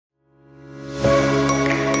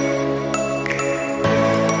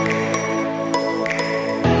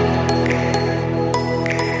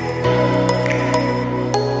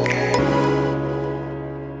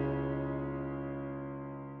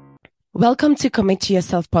Welcome to Commit to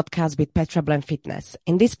Yourself podcast with Petra Blend Fitness.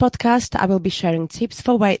 In this podcast, I will be sharing tips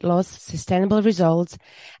for weight loss, sustainable results,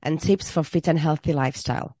 and tips for fit and healthy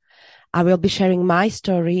lifestyle. I will be sharing my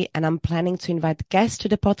story, and I'm planning to invite guests to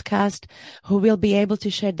the podcast who will be able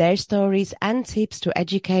to share their stories and tips to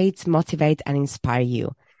educate, motivate, and inspire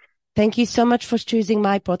you. Thank you so much for choosing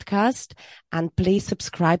my podcast, and please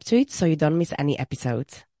subscribe to it so you don't miss any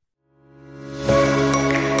episodes.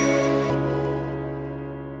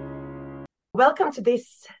 Welcome to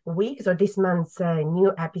this week's or this month's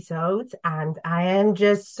new episode, and I am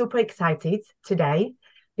just super excited today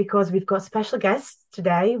because we've got special guests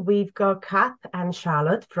today. We've got Kath and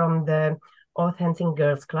Charlotte from the Authentic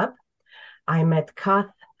Girls Club. I met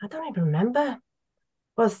Kath, I don't even remember,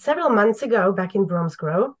 well, several months ago back in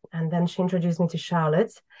Bromsgrove, and then she introduced me to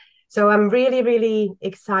Charlotte. So I'm really, really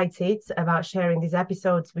excited about sharing these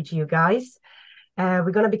episodes with you guys.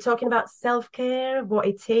 We're going to be talking about self-care, what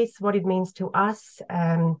it is, what it means to us,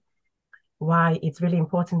 why it's really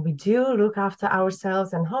important we do look after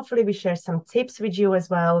ourselves, and hopefully we share some tips with you as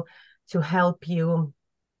well to help you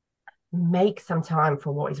make some time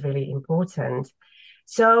for what is really important.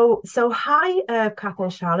 So hi, Kath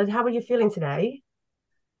and Charlotte, how are you feeling today?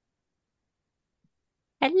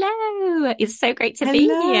 Hello, it's so great to be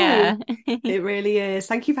here. It really is.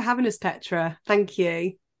 Thank you for having us, Petra. Thank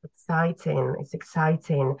you. Exciting. It's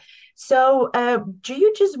exciting. So, do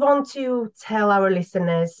you just want to tell our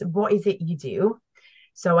listeners what is it you do?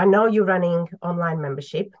 So I know you're running online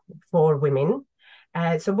membership for women.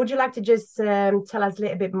 So would you like to just tell us a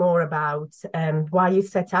little bit more about why you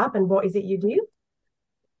set up and what is it you do?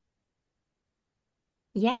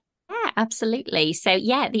 Yeah, absolutely. So,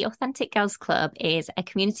 the Authentic Girls Club is a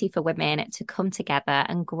community for women to come together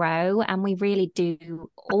and grow. And we really do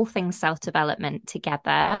all things self-development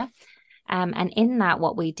together. And in that,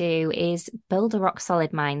 what we do is build a rock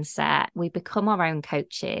solid mindset. We become our own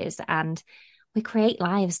coaches and we create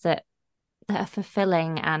lives that are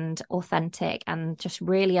fulfilling and authentic and just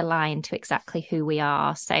really aligned to exactly who we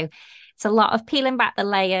are. So it's a lot of peeling back the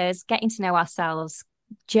layers, getting to know ourselves,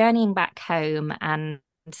 journeying back home, and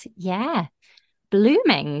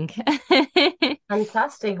blooming.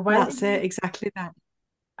 Fantastic. That's it, exactly that.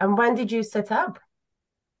 And when did you set up?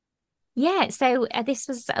 Yeah, so this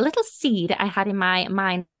was a little seed I had in my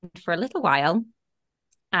mind for a little while.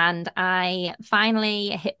 And I finally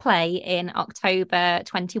hit play in October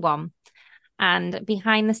 21. And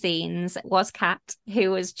behind the scenes was Kat,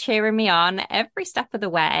 who was cheering me on every step of the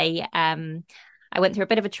way. I went through a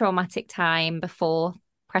bit of a traumatic time before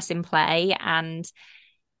pressing play. And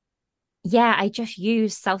I just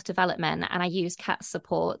used self-development and I used Kat's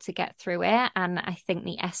support to get through it. And I think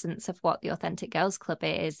the essence of what the Authentic Girls Club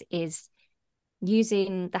is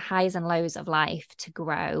using the highs and lows of life to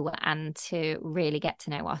grow and to really get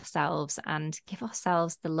to know ourselves and give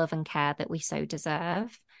ourselves the love and care that we so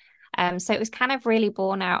deserve. So it was kind of really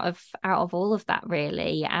born out of all of that,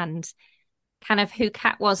 really, and kind of who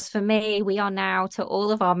Kat was for me. We are now to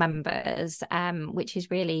all of our members, which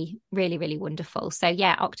is really, really, really wonderful. So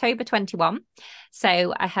October 21.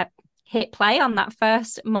 So I had hit play on that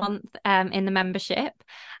first month in the membership,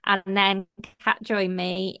 and then Kat joined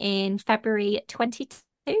me in February 22,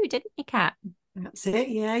 didn't you, Kat? That's it.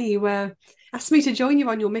 Yeah, you asked me to join you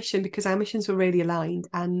on your mission because our missions were really aligned,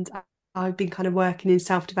 and I've been kind of working in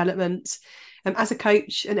self-development as a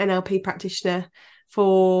coach and NLP practitioner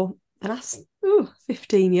for the last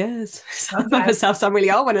 15 years. So I make myself sound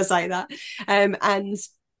really old when I say that.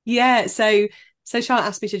 So Charlotte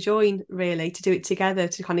asked me to join, really, to do it together,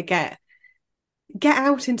 to kind of get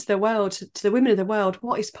out into the world, to the women of the world,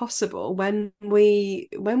 what is possible when we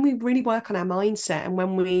really work on our mindset and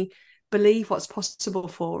when we believe what's possible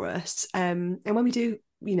for us, and when we do,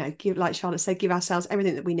 give, like Charlotte said, give ourselves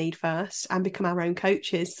everything that we need first and become our own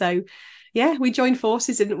coaches. So we joined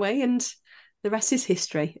forces, didn't we? And the rest is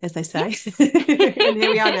history, as they say. Yes. And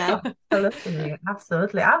here we are now.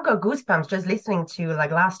 Absolutely. I've got goosebumps just listening to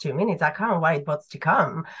last 2 minutes. I can't wait what's to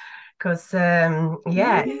come. Because so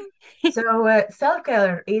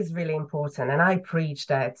self-care is really important, and I preach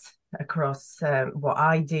that across what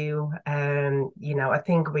I do. I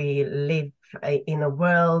think we live in a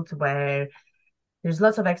world where there's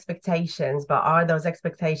lots of expectations, but are those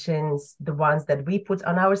expectations the ones that we put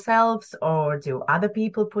on ourselves, or do other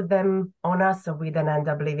people put them on us? So we then end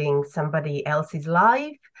up living somebody else's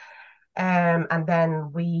life, and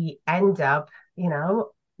then we end up,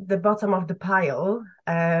 the bottom of the pile,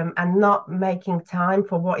 and not making time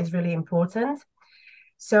for what is really important.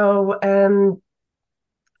 So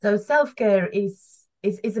self-care is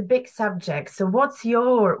is a big subject. So what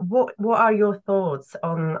are your thoughts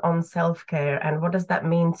on self-care, and what does that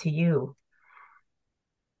mean to you?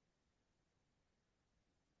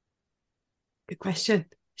 Good question.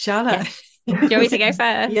 Charlotte. Yes. Do you want me to go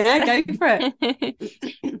Yeah, go for first?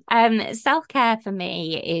 it. Self-care for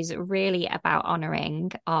me is really about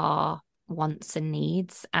honoring our wants and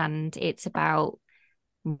needs, and it's about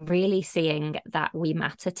really seeing that we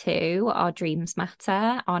matter too. Our dreams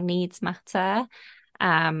matter, our needs matter.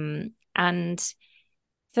 And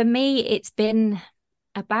for me, it's been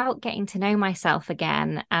about getting to know myself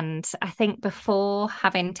again. And I think before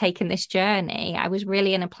having taken this journey, I was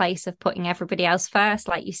really in a place of putting everybody else first.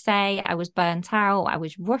 Like you say, I was burnt out, I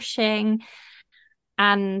was rushing,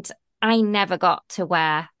 and I never got to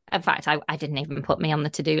where, in fact, I didn't even put me on the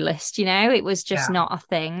to-do list, it was just Yeah. not a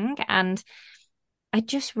thing. And I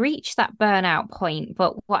just reached that burnout point.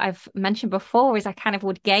 But what I've mentioned before is I kind of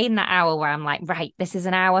would gain that hour where I'm like, right, this is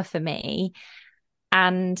an hour for me.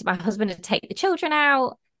 And my husband would take the children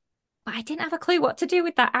out, but I didn't have a clue what to do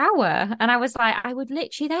with that hour. And I was like, I would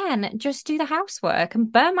literally then just do the housework and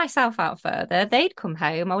burn myself out further. They'd come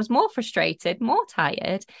home. I was more frustrated, more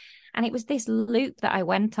tired. And it was this loop that I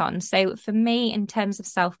went on. So for me, in terms of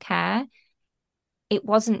self-care, it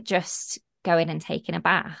wasn't just going and taking a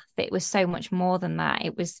bath. It was so much more than that.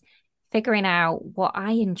 It was figuring out what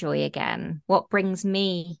I enjoy again, what brings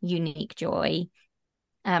me unique joy,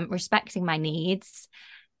 respecting my needs,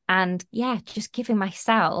 and yeah, just giving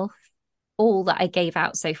myself all that I gave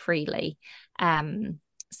out so freely.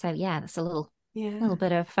 So yeah, that's a little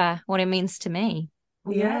bit of what it means to me.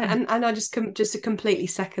 Yeah. And I just to completely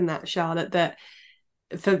second that, Charlotte, that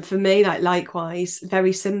for me, like likewise,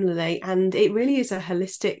 very similarly, and it really is a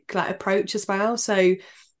holistic like approach as well. So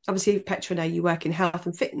obviously, Petra, I know you work in health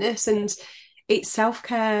and fitness, and it's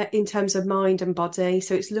self-care in terms of mind and body.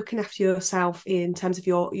 So it's looking after yourself in terms of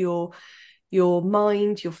your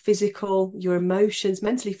mind, your physical, your emotions,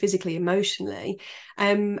 mentally, physically, emotionally,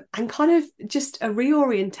 and kind of just a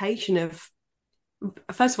reorientation of,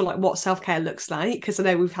 first of all, like what self-care looks like, because I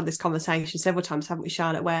know we've had this conversation several times, haven't we,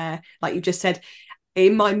 Charlotte, where like you just said,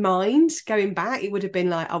 in my mind going back, it would have been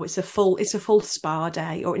like, oh, it's a full spa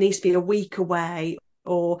day, or it needs to be a week away,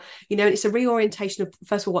 or it's a reorientation of,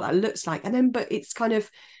 first of all, what that looks like, and then but it's kind of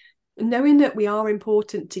knowing that we are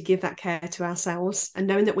important to give that care to ourselves, and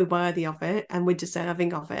knowing that we're worthy of it and we're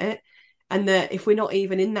deserving of it, and that if we're not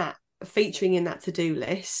even in that, featuring in that to-do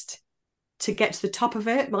list, to get to the top of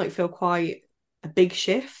it might feel quite a big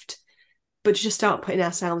shift, but to just start putting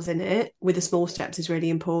ourselves in it with the small steps is really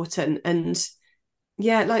important. And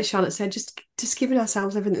yeah, like Charlotte said, just giving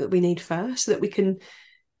ourselves everything that we need first, so that we can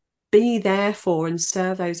be there for and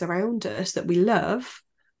serve those around us that we love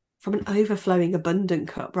from an overflowing abundant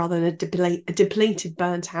cup, rather than a depleted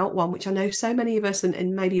burnt out one, which I know so many of us,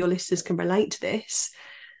 and maybe your listeners can relate to this,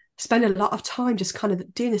 spend a lot of time just kind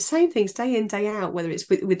of doing the same things day in, day out, whether it's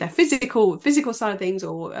with their physical side of things,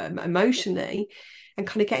 or emotionally, and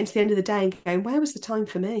kind of getting to the end of the day and going, where was the time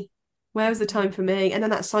for me? Where was the time for me? And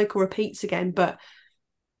then that cycle repeats again. But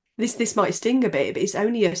this might sting a bit, but it's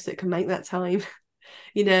only us that can make that time.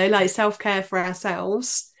 Like self-care for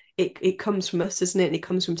ourselves, it comes from us, doesn't it? And it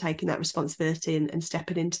comes from taking that responsibility and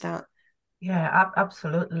stepping into that. Yeah,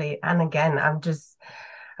 absolutely. And again, I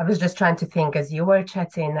was just trying to think as you were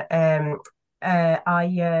chatting. I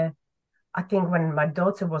think when my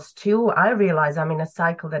daughter was 2, I realized I'm in a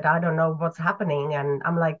cycle that I don't know what's happening, and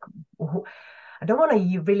I'm like, I don't want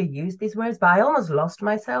to really use these words, but I almost lost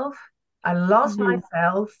myself. I lost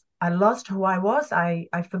myself. I lost who I was. I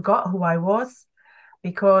forgot who I was,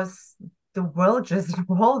 because the world just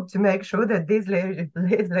evolved to make sure that this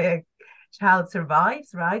little child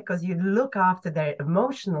survives, right? Because you look after their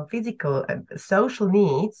emotional, physical, and social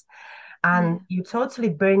needs, and you totally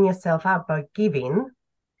burn yourself out by giving,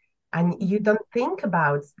 and you don't think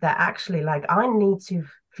about that actually, like, I need to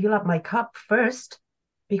fill up my cup first,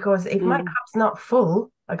 because if my cup's not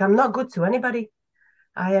full, like, I'm not good to anybody.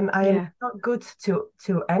 I am not good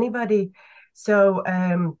to anybody. So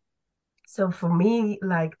for me,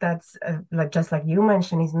 like, that's like, just like you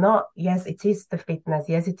mentioned, is not, yes, it is the fitness,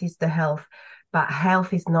 yes, it is the health, but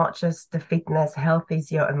health is not just the fitness. Health is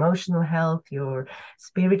your emotional health, your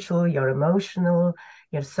spiritual, your emotional,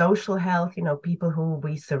 your social health, people who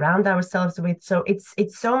we surround ourselves with. So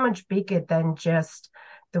it's so much bigger than just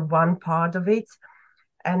the one part of it.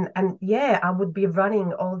 And yeah, I would be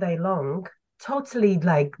running all day long, totally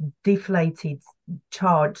like deflated,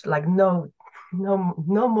 charged, like no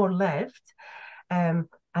more left. And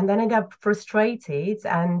then end up frustrated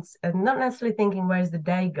and not necessarily thinking, where's the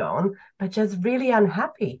day gone, but just really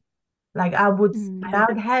unhappy. Like I would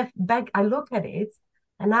have back, I look at it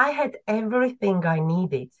and I had everything I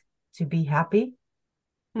needed to be happy.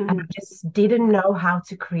 And I just didn't know how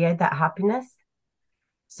to create that happiness.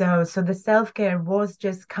 So the self-care was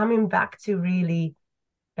just coming back to really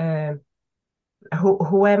uh,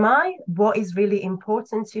 who am I? What is really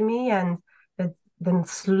important to me? And then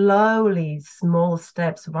slowly, small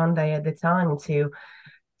steps, one day at a time, to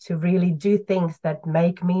really do things that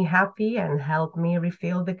make me happy and help me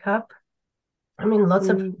refill the cup. I mean,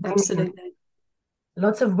 Absolutely.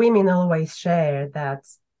 lots of women always share that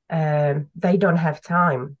they don't have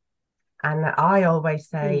time, and I always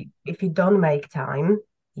say, if you don't make time,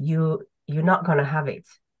 you're not going to have it.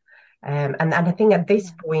 And I think at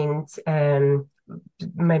this point,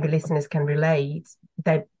 maybe listeners can relate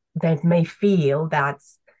that they may feel that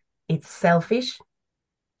it's selfish,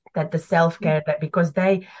 that the self-care, that because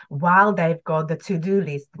while they've got the to-do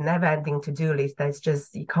list, never ending to-do list, that's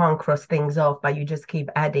just, you can't cross things off, but you just keep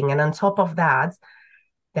adding. And on top of that,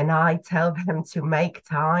 then I tell them to make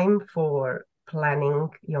time for planning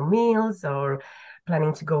your meals, or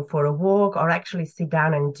planning to go for a walk, or actually sit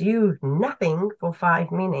down and do nothing for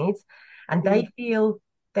 5 minutes. And they feel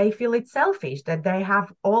it's selfish that they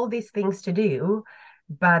have all these things to do,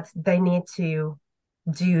 but they need to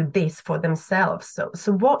do this for themselves.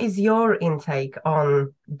 So what is your intake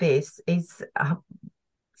on this? Is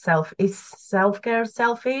self-care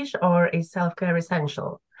selfish, or is self-care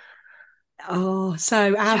essential? Oh,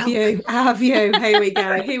 so our view, here we go.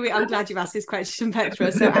 I'm glad you've asked this question,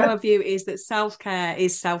 Petra. So our view is that self-care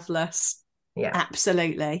is selfless. Yeah.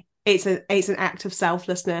 Absolutely. It's an act of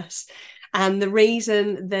selflessness. And the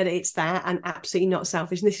reason that it's that, and absolutely not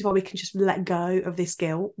selfish, and this is why we can just let go of this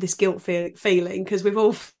guilt feeling, because we've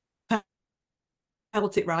all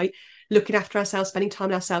felt it, right? Looking after ourselves, spending time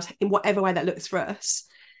on ourselves in whatever way that looks for us.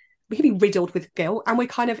 We can be riddled with guilt, and we're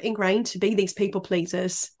kind of ingrained to be these people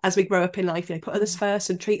pleasers as we grow up in life. Put others first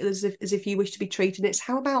and treat others as if you wish to be treated. It's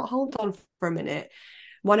how about hold on for a minute?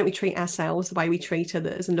 Why don't we treat ourselves the way we treat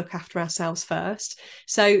others and look after ourselves first?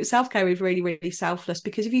 So self-care is really, really selfless,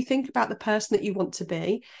 because if you think about the person that you want to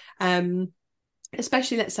be,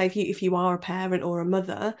 especially let's say if you are a parent or a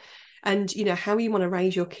mother, and how you want to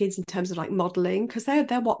raise your kids in terms of like modeling, because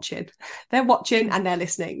they're watching and they're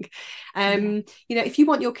listening. If you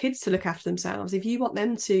want your kids to look after themselves, if you want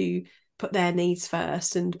them to put their needs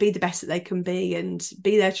first and be the best that they can be and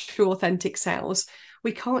be their true authentic selves,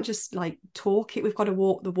 we can't just like talk it, we've got to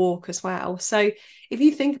walk the walk as well. So if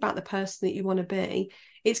you think about the person that you want to be,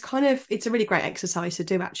 it's a really great exercise to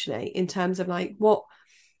do, actually, in terms of like,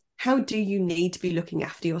 how do you need to be looking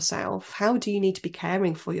after yourself? How do you need to be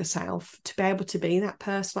caring for yourself to be able to be that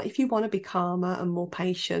person? Like, if you want to be calmer and more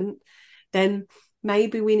patient, then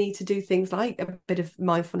maybe we need to do things like a bit of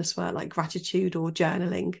mindfulness work, like gratitude or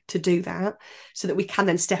journaling, to do that, so that we can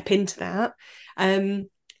then step into that.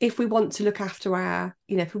 If we want to look after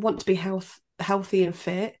if we want to be healthy and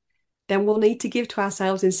fit, then we'll need to give to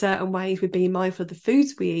ourselves in certain ways with being mindful of the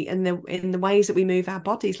foods we eat and in the ways that we move our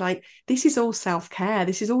bodies. Like, this is all self-care.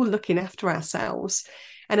 This is all looking after ourselves.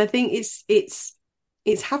 And I think it's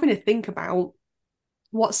having to think about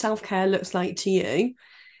what self-care looks like to you,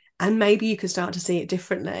 and maybe you can start to see it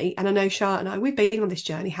differently. And I know Charlotte and I, we've been on this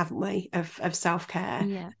journey, haven't we, of self-care.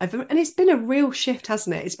 Yeah. And it's been a real shift,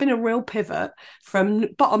 hasn't it? It's been a real pivot from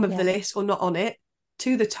bottom of the list or not on it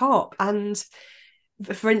to the top. And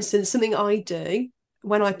for instance, something I do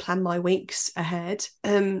when I plan my weeks ahead,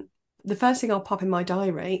 the first thing I'll pop in my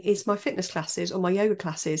diary is my fitness classes or my yoga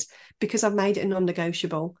classes, because I've made it a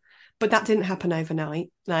non-negotiable. But that didn't happen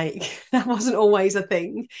overnight. Like, that wasn't always a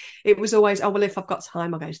thing. It was always, oh, well, if I've got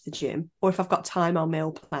time, I'll go to the gym. Or if I've got time, I'll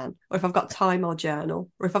meal plan. Or if I've got time, I'll journal.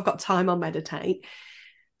 Or if I've got time, I'll meditate.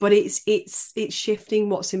 But it's shifting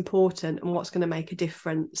what's important and what's going to make a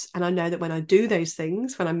difference. And I know that when I do those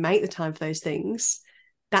things, when I make the time for those things,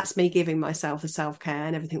 that's me giving myself the self-care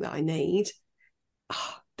and everything that I need.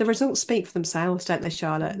 Oh, the results speak for themselves, don't they,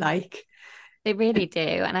 Charlotte? Like, they really do.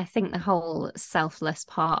 And I think the whole selfless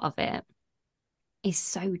part of it is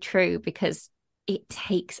so true, because it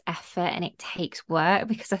takes effort and it takes work.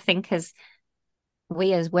 Because I think as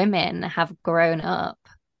women have grown up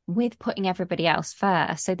with putting everybody else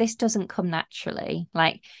first, so this doesn't come naturally.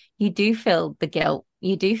 Like, you do feel the guilt,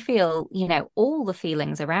 you do feel, all the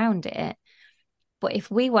feelings around it. But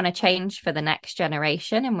if we want to change for the next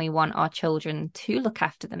generation, and we want our children to look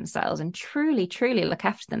after themselves and truly, truly look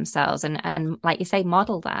after themselves, and like you say,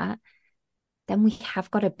 model that, then we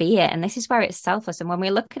have got to be it. And this is where it's selfless. And when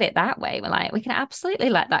we look at it that way, we're like, we can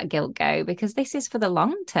absolutely let that guilt go, because this is for the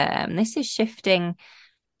long term. This is shifting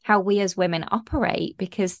how we as women operate,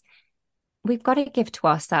 because we've got to give to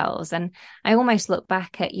ourselves. And I almost look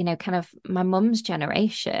back at, kind of my mum's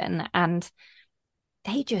generation, and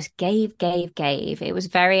they just gave. It was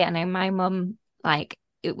very, I know my mum, like,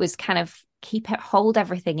 it was kind of hold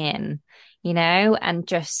everything in, and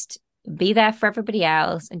just be there for everybody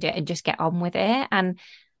else and do it and just get on with it. And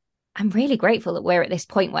I'm really grateful that we're at this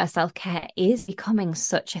point where self-care is becoming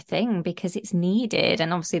such a thing, because it's needed.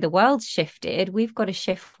 And obviously the world's shifted. We've got to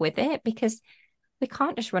shift with it, because we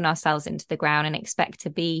can't just run ourselves into the ground and expect to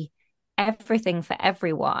be everything for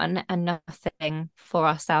everyone and nothing for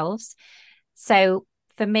ourselves. So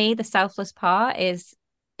for me, the selfless part it's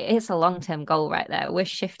a long-term goal right there. We're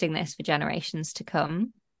shifting this for generations to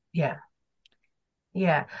come. Yeah.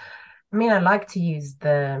 I mean, I like to use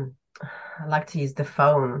the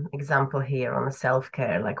phone example here on the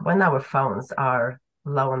self-care. Like, when our phones are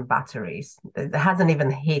low on batteries, it hasn't even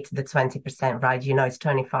hit the 20%, right? It's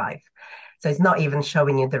 25. So it's not even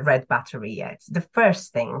showing you the red battery yet. The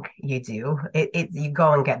first thing you do, you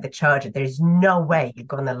go and get the charger. There's no way you're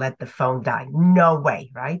going to let the phone die. No way,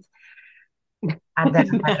 right? And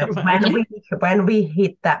then when we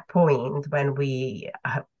hit that point, when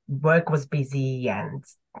work was busy and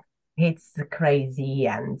it's crazy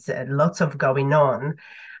and lots of going on,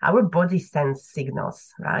 our body sends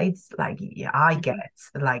signals, right? Like, I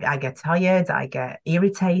get tired, I get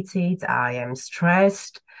irritated, I am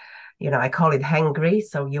stressed. I call it hangry.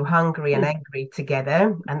 So you hungry and angry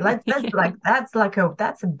together, and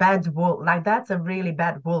that's a bad wolf. Like, that's a really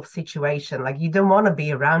bad wolf situation. Like, you don't want to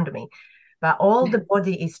be around me. But all the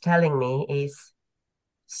body is telling me is,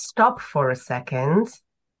 stop for a second.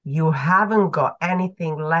 You haven't got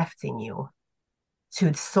anything left in you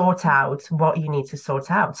to sort out what you need to sort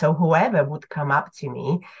out. So whoever would come up to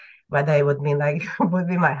me, whether it would be my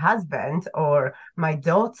husband or my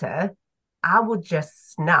daughter, I would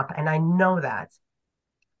just snap, and I know that.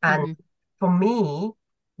 And for me,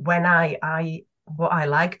 when what I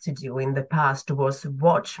like to do in the past was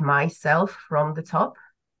watch myself from the top.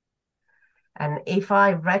 And if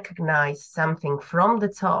I recognize something from the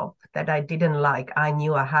top that I didn't like, I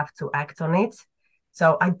knew I have to act on it.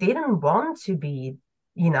 So I didn't want to be,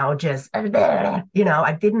 just, I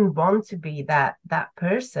didn't want to be that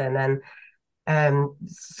person. And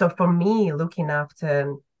so for me, looking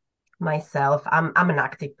after myself, I'm an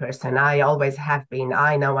active person. I always have been.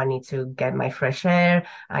 I know I need to get my fresh air.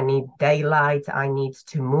 I need daylight. I need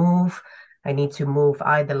to move. I need to move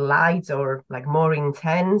either light or like more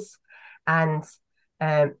intense. And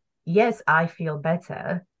yes, I feel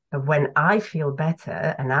better. But when I feel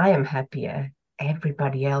better and I am happier,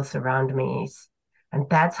 everybody else around me is. And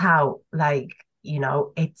that's how,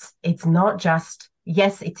 it's not just,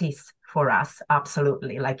 yes, it is for us,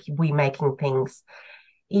 absolutely. Like, we making things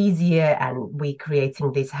easier and we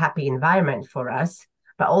creating this happy environment for us.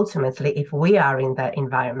 But ultimately, if we are in that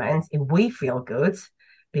environment, if we feel good,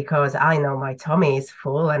 because I know my tummy is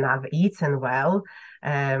full and I've eaten well,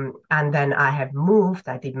 and then I have moved,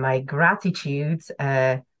 I did my gratitude,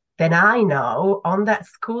 then I know on that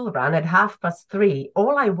school run at 3:30,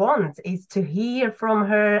 all I want is to hear from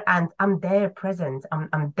her, and I'm there present.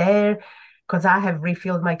 I'm there because I have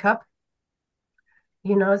refilled my cup.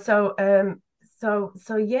 So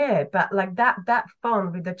yeah, but like that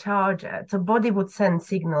phone with the charger, the body would send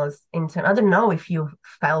signals into. I don't know if you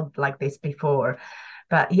felt like this before,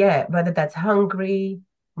 but yeah, whether that's hungry,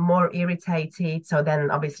 more irritated. So then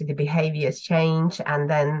obviously the behaviors change, and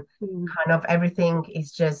then kind of everything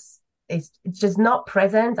is just it's just not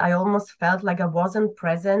present. I almost felt like I wasn't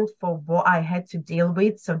present for what I had to deal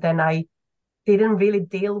with. So then I didn't really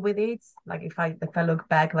deal with it. Like, if I look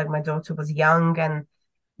back, like, my daughter was young and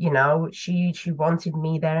she wanted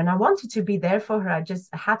me there and I wanted to be there for her. I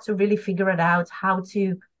just had to really figure it out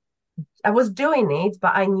I was doing it,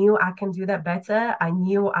 but I knew I can do that better. I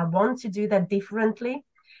knew I want to do that differently.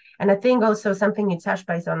 And I think also something you touched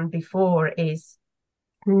base on before is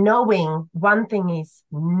knowing. One thing is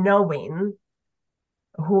knowing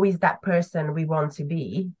who is that person we want to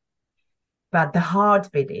be. But the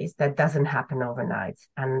hard bit is that doesn't happen overnight,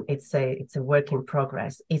 and it's a work in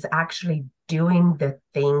progress. It's actually doing the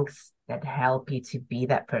things that help you to be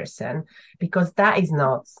that person, because that is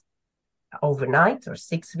not overnight or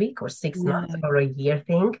 6 weeks or 6 months or a year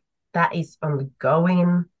thing. That is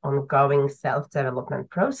ongoing self-development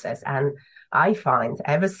process. And I find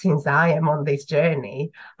ever since I am on this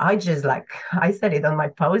journey, I said it on my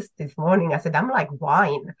post this morning, I said, I'm like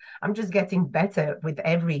wine. I'm just getting better with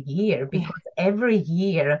every year, because every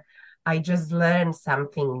year I just learn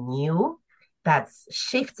something new that's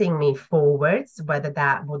shifting me forwards, whether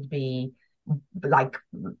that would be like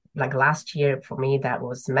last year for me, that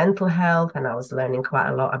was mental health, and I was learning quite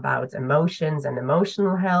a lot about emotions and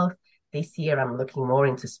emotional health. This year I'm looking more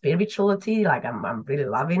into spirituality. Like I'm really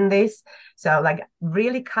loving this. So like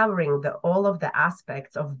really covering all of the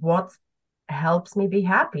aspects of what helps me be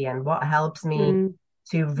happy and what helps me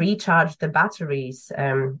to recharge the batteries.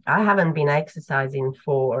 I haven't been exercising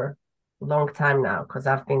for a long time now because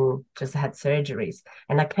I've been just had surgeries,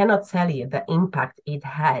 and I cannot tell you the impact it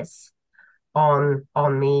has on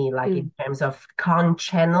me, like in terms of can't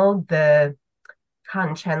channel the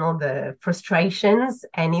frustrations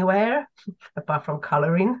anywhere apart from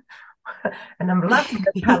coloring. And I'm loving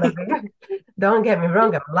the coloring. Don't get me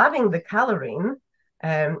wrong, I'm loving the coloring.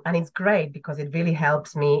 And it's great because it really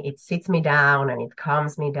helps me. It sits me down and it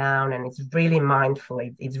calms me down, and it's really mindful.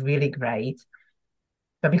 It's really great.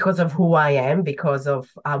 But because of who I am, because of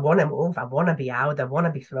I want to move, I want to be out, I want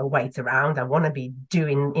to be throw weights around, I want to be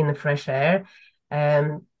doing in the fresh air.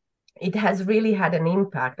 Um, it has really had an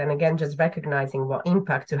impact. And again, just recognizing what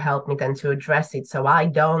impact to help me then to address it, so I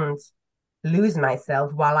don't lose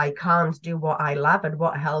myself while I can't do what I love and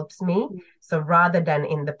what helps me. So rather than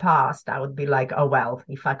in the past, I would be like, oh, well,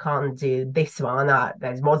 if I can't do this one,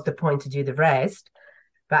 what's the point to do the rest?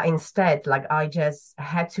 But instead, like I just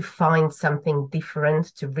had to find something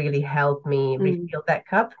different to really help me refill that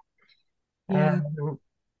cup. Yeah.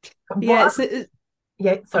 Yeah.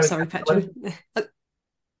 Sorry, Petra.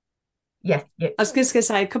 Yes. Yeah. I was just going to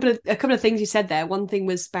say a couple of things you said there. One thing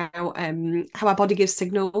was about how our body gives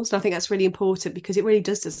signals, and I think that's really important because it really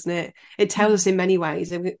does, doesn't it? It tells us in many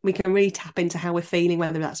ways, and we can really tap into how we're feeling,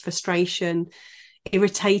 whether that's frustration,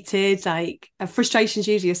 irritated. Like frustration is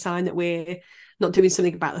usually a sign that we're not doing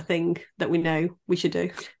something about the thing that we know we should do,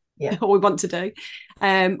 or we want to do,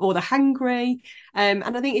 or the hungry. And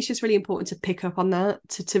I think it's just really important to pick up on that,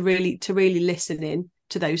 to really listen in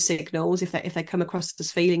to those signals if they come across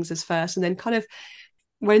as feelings as first, and then kind of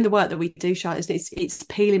when the work that we do, Charlotte, it's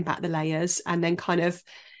peeling back the layers and then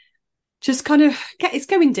it's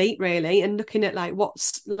going deep really, and looking at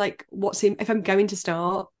what's in, if I'm going to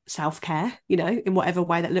start self-care, in whatever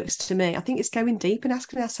way that looks to me, I think it's going deep and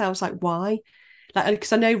asking ourselves why.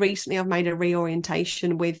 Because I know recently I've made a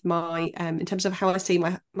reorientation with my in terms of how I see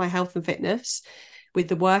my health and fitness, with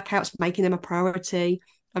the workouts, making them a priority.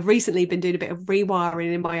 I've recently been doing a bit of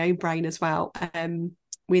rewiring in my own brain as well,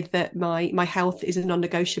 with that my health is a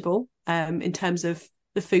non-negotiable in terms of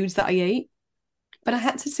the foods that I eat. But I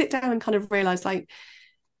had to sit down and kind of realise and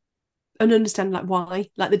understand why,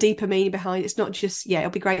 the deeper meaning behind it. It's not just, it'll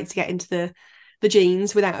be great to get into the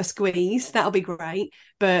jeans without a squeeze, that'll be great,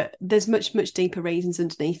 but there's much deeper reasons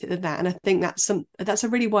underneath it than that. And I think that's a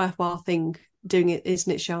really worthwhile thing doing it,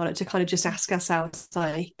 isn't it, Charlotte, to kind of just ask ourselves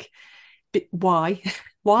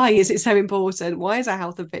why is it so important? Why is our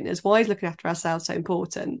health and fitness, why is looking after ourselves so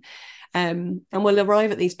important? And we'll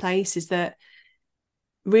arrive at these places that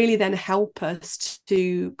really then help us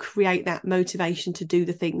to create that motivation to do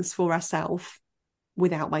the things for ourselves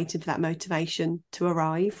without waiting for that motivation to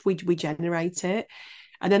arrive. We generate it.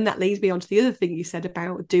 And then that leads me on to the other thing you said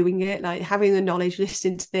about doing it, having the knowledge,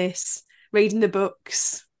 listening to this, reading the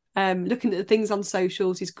books, looking at the things on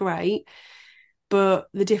socials is great, but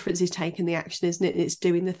the difference is taking the action, isn't it? It's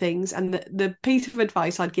doing the things. And the piece of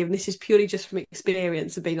advice I'd give, and this is purely just from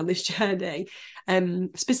experience of being on this journey,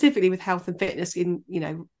 specifically with health and fitness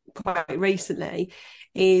quite recently,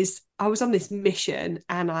 is I was on this mission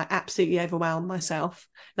and I absolutely overwhelmed myself.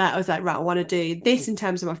 I was like, right, I want to do this in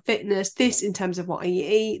terms of my fitness, this in terms of what I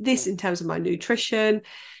eat, this in terms of my nutrition.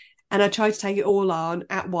 And I tried to take it all on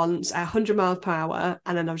at once at 100 miles per hour.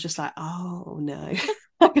 And then I was just like, oh no,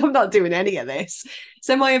 I'm not doing any of this.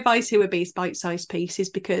 So my advice here would be bite-sized pieces,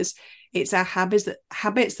 because it's our habits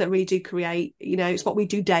that really do create, it's what we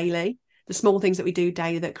do daily, the small things that we do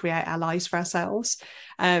daily that create our lives for ourselves.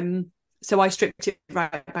 So I stripped it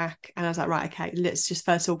right back and I was like, right, okay, let's just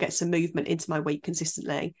first of all get some movement into my week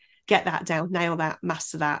consistently, get that down, nail that,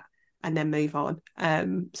 master that, and then move on.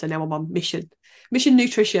 So now I'm on mission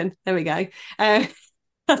nutrition. There we go.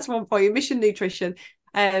 That's one for you, mission nutrition.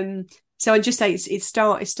 So I'd just say it's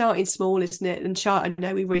starting small, isn't it? And Charlotte, I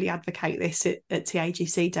know we really advocate this at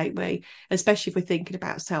TAGC, don't we? Especially if we're thinking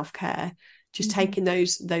about self-care, just taking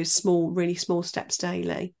those really small steps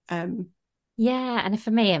daily. Yeah, and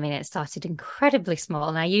for me, I mean, it started incredibly small,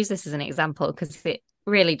 and I use this as an example because it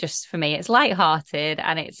really just, for me, it's lighthearted,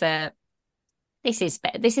 and this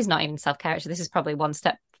is not even self-care. Actually, this is probably one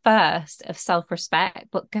step first of self-respect,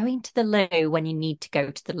 but going to the loo when you need to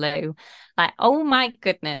go to the loo, oh my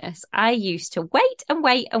goodness, I used to wait and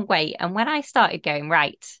wait and wait, and when I started going,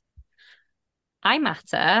 right, I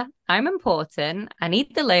matter, I'm important, I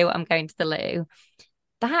need the loo, I'm going to the loo.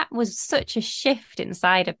 That was such a shift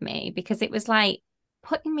inside of me because it was like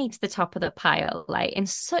putting me to the top of the pile, like in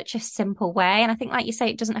such a simple way. And I think, like you say,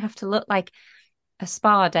 it doesn't have to look like a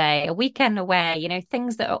spa day, a weekend away,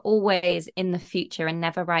 things that are always in the future and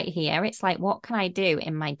never right here. It's like, what can I do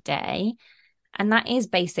in my day? And that is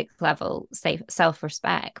basic level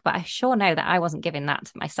self-respect. But I sure know that I wasn't giving that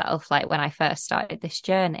to myself, like when I first started this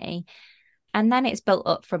journey. And then it's built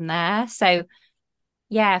up from there. So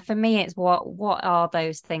yeah, for me, it's what are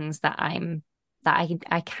those things that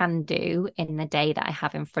I can do in the day that I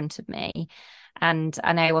have in front of me. And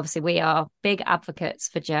I know obviously we are big advocates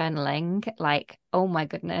for journaling. Like, oh my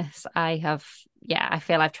goodness, I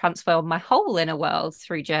feel I've transformed my whole inner world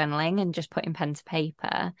through journaling and just putting pen to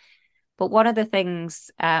paper. But one of the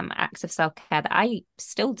things, acts of self-care that I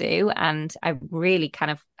still do, and I really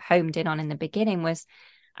kind of homed in on in the beginning, was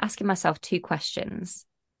asking myself two questions.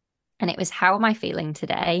 And it was, how am I feeling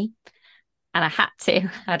today? And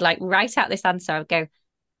I'd like write out this answer. I'd go,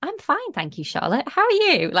 I'm fine, thank you, Charlotte. How are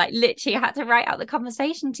you? Like literally I had to write out the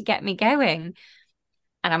conversation to get me going.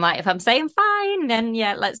 And I'm like, if I'm saying fine, then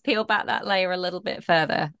yeah, let's peel back that layer a little bit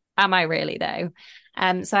further. Am I really though?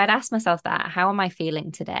 So I'd ask myself that, how am I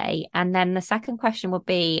feeling today? And then the second question would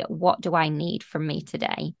be, what do I need from me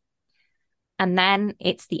today? And then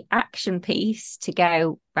it's the action piece to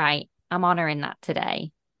go, right, I'm honoring that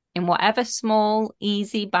today in whatever small,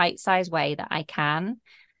 easy, bite-sized way that I can.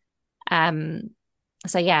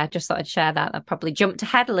 So yeah, I just thought I'd share that. I probably jumped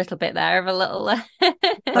ahead a little bit there of a little.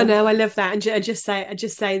 Oh no, I love that. And I just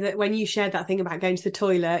say that when you shared that thing about going to the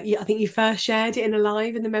toilet, I think you first shared it in a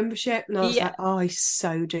live in the membership, and I was like, oh, I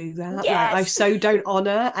so do that. Yes. Like, I so don't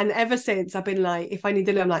honour. And ever since, I've been like, if I need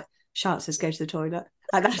to, I'm like, Charlotte says go to the toilet.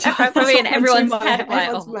 Like that's probably in everyone's head.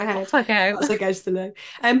 Everyone's in my head. Fuck out. So go to the loo.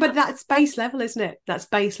 But that's base level, isn't it? That's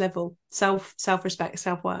base level self-respect,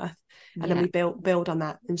 self-worth, and then we build on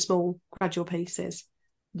that in small, gradual pieces.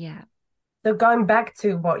 Yeah. So going back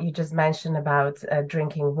to what you just mentioned about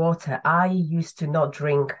drinking water, I used to not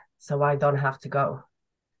drink so I don't have to go.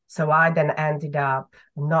 So I then ended up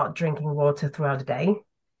not drinking water throughout the day,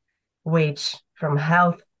 which from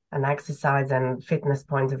health and exercise and fitness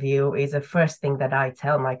point of view is the first thing that I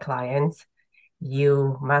tell my clients.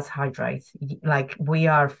 You must hydrate. Like we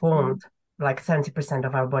are formed like 70%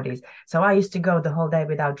 of our bodies. So I used to go the whole day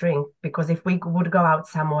without drink because if we would go out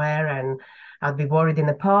somewhere and I'd be worried in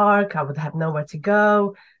the park, I would have nowhere to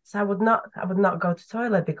go. So I would not go to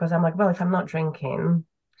toilet because I'm like, well, if I'm not drinking.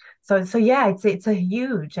 So yeah, it's a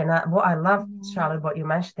huge, and what I love, Charlotte, what you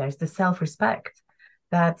mentioned there is the self-respect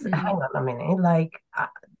that, hang on a minute, like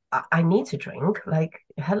I need to drink, like,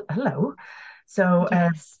 hello. So,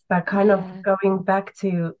 but kind of going back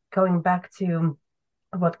to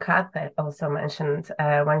what Kat also mentioned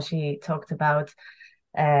when she talked about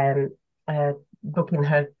booking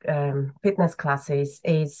her fitness classes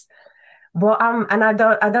is and I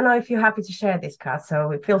don't know if you're happy to share this, Kat,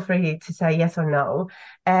 so feel free to say yes or no.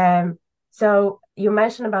 So you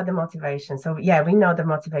mentioned about the motivation. So yeah, we know the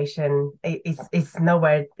motivation is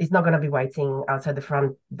nowhere. It's not going to be waiting outside the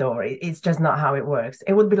front door. It's just not how it works.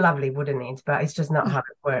 It would be lovely, wouldn't it? But it's just not how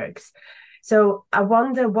it works. So I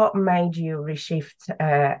wonder what made you reshift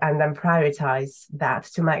and then prioritize that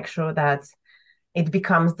to make sure that it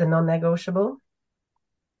becomes the non-negotiable.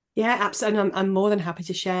 Yeah, absolutely. I'm more than happy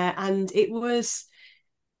to share. And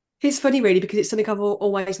it's funny really, because it's something I've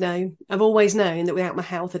always known. I've always known that without my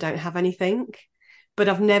health, I don't have anything, but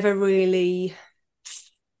I've never really,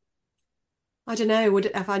 I don't know,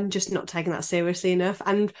 have I just not taken that seriously enough?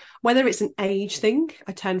 And whether it's an age thing,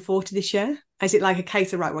 I turned 40 this year. Is it like a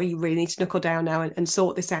case of, right, well, you really need to knuckle down now and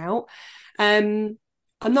sort this out? I'm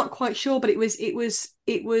not quite sure, but it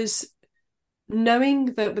was knowing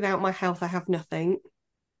that without my health, I have nothing.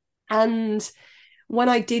 And when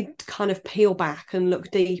I did kind of peel back and look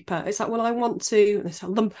deeper, it's like, well, I want to, there's a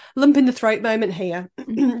lump in the throat moment here.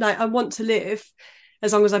 Like, I want to live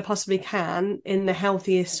as long as I possibly can in the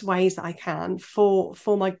healthiest ways that I can for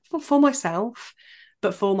myself,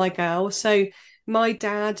 but for my girl. So my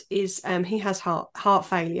dad is he has heart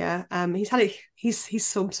failure. He's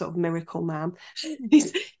some sort of miracle man.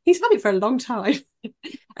 He's had it for a long time.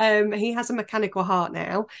 He has a mechanical heart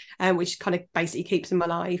now, which kind of basically keeps him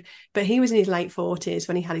alive. But he was in his late 40s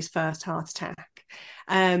when he had his first heart attack.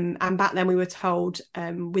 And back then we were told,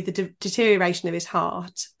 with the deterioration of his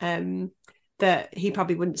heart, that he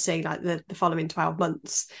probably wouldn't see like the following 12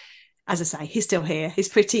 months. As I say, he's still here. He's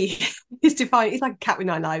defiant. He's like a cat with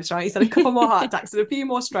 9 lives, right? He's had a couple more heart attacks and a few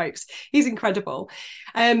more strokes. He's incredible.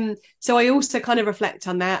 So I also kind of reflect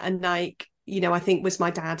on that, and like, I think was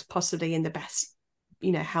my dad possibly in the best,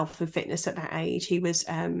 health and fitness at that age. He was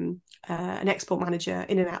an export manager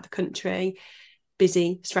in and out of the country,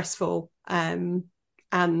 busy, stressful. And,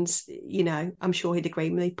 I'm sure he'd agree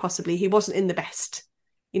with me. Possibly he wasn't in the best,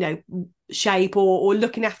 shape or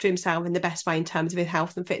looking after himself in the best way in terms of his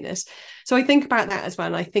health and fitness. So I think about that as well.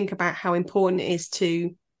 And I think about how important it is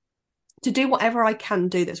to do whatever I can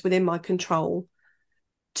do that's within my control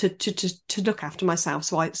to look after myself.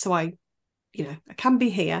 So I I can be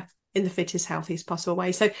here in the fittest, healthiest possible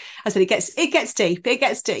way. So I said, it gets deep.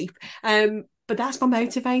 But that's my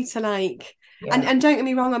motivator. Like, yeah. And don't get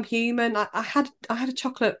me wrong, I'm human. I had a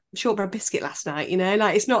chocolate shortbread biscuit last night.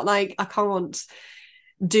 Like, it's not like I can't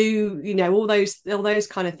do all those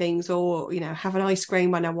kind of things, or have an ice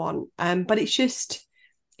cream when I want. But it's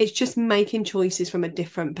just making choices from a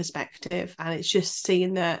different perspective, and it's just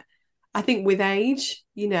seeing that. I think with age,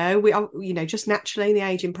 we are, just naturally in the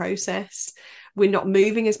aging process, we're not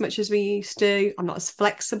moving as much as we used to. I'm not as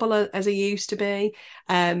flexible as I used to be.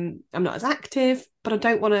 I'm not as active, but I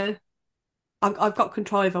don't want to. I've got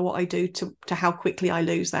control over what I do to how quickly I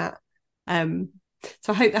lose that.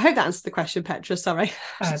 So I hope that answers the question, Petra. Sorry,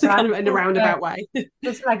 kind of in a roundabout way.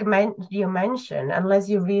 Just like you mentioned, unless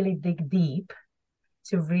you really dig deep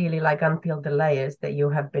to really like unpeel the layers that you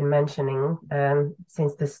have been mentioning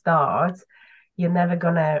since the start, you're never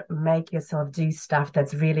gonna make yourself do stuff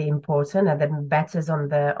that's really important and that matters on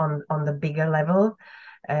the bigger level.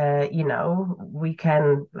 We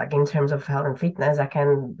can, like, in terms of health and fitness, I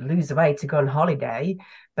can lose weight to go on holiday,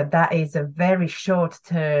 but that is a very short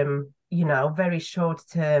term, not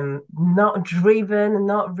driven,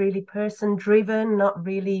 not really person driven, not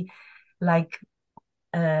really like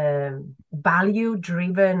value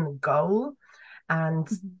driven goal, and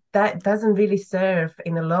that doesn't really serve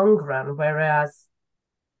in the long run. Whereas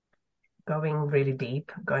going really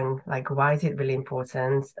deep, going like, why is it really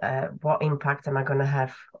important, what impact am I going to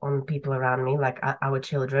have on people around me, like our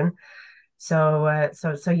children? So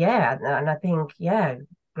yeah, and I think, yeah,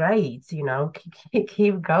 great,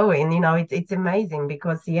 keep going. It's amazing,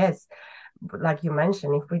 because yes, like you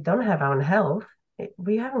mentioned, if we don't have our own health,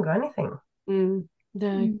 we haven't got anything.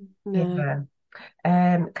 No. Yeah.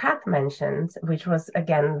 Kat mentioned, which was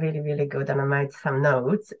again really, really good, and I made some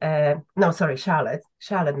notes. No, sorry, Charlotte.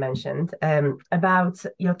 Charlotte mentioned about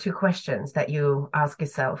your 2 questions that you ask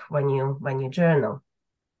yourself when you journal.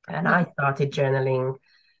 And I started journaling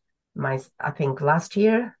I think last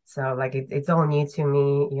year. So like it's all new to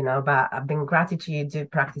me, but I've been gratitude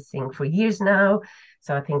practicing for years now.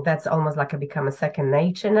 So I think that's almost like become a second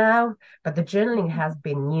nature now. But the journaling has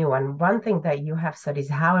been new. And one thing that you have said is,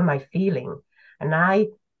 how am I feeling? And I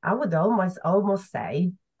would almost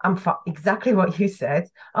say, I'm fine. Exactly what you said.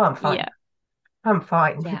 Oh, I'm fine. Yeah. I'm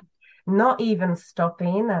fine. Yeah. Not even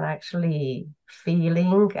stopping and actually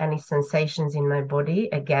feeling any sensations in my body.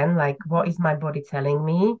 Again, like, what is my body telling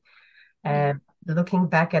me? Looking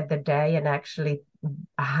back at the day and actually,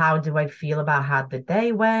 how do I feel about how the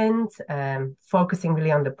day went? Focusing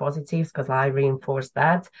really on the positives, because I reinforced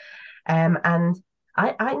that. And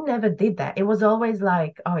I never did that. It was always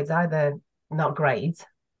like, oh, it's either not great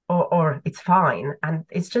or it's fine. And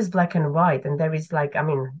it's just black and white. And there is like, I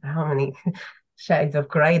mean, how many shades of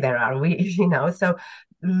gray there are, so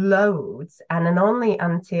loads. And then only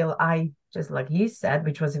until I, just like you said,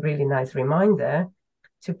 which was a really nice reminder,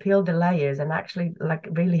 to peel the layers and actually, like,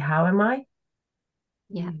 really, how am I?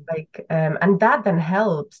 Yeah. Like, and that then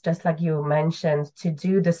helps, just like you mentioned, to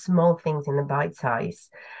do the small things in the bite size.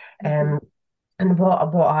 And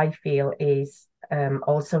what I feel is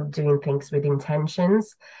also doing things with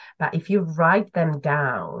intentions. But if you write them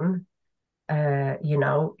down,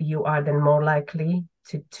 you are then more likely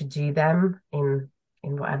to do them in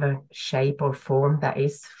whatever shape or form that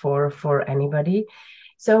is for anybody.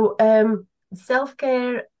 So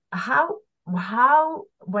self-care, how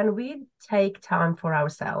when we take time for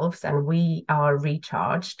ourselves and we are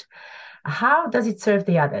recharged, how does it serve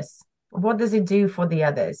the others? What does it do for the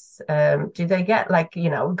others? Do they get, like,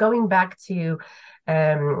 going back to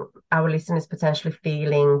our listeners potentially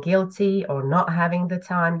feeling guilty or not having the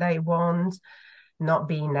time they want, not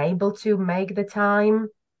being able to make the time?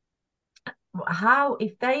 How,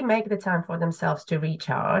 if they make the time for themselves to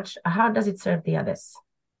recharge, how does it serve the others?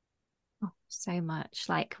 So much.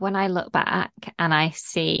 Like, when I look back and I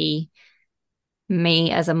see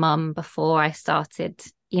me as a mum before I started,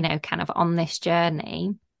 kind of on this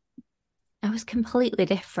journey, I was completely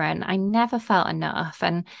different. I never felt enough.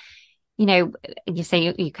 And, you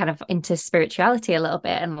say you kind of into spirituality a little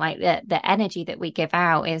bit, and like the energy that we give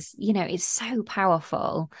out is, is so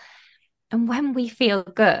powerful. And when we feel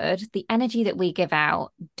good, the energy that we give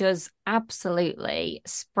out does absolutely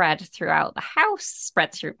spread throughout the house,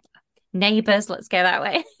 spread through neighbors, let's go that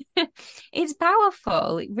way. It's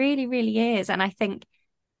powerful. It really, really is. And I think,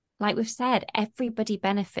 like we've said, everybody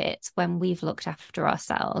benefits when we've looked after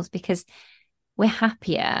ourselves because we're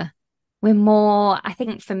happier. We're more, I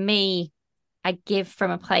think for me, I give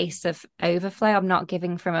from a place of overflow. I'm not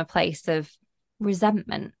giving from a place of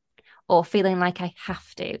resentment or feeling like I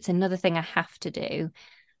have to. It's another thing I have to do.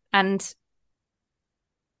 And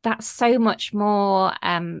that's so much more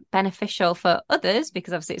beneficial for others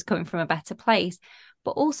because obviously it's coming from a better place,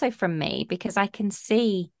 but also from me because I can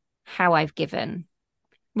see how I've given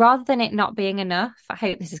rather than it not being enough. I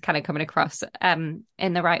hope this is kind of coming across in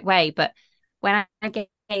the right way. But when I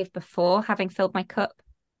gave before having filled my cup,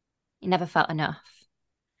 it never felt enough.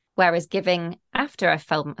 Whereas giving after I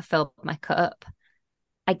filled my cup,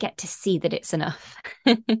 I get to see that it's enough.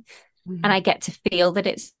 And I get to feel that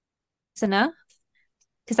it's enough.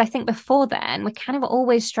 Because I think before then, we're kind of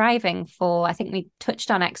always striving for, I think we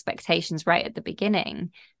touched on expectations right at the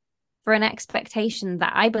beginning, for an expectation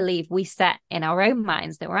that I believe we set in our own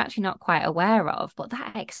minds that we're actually not quite aware of. But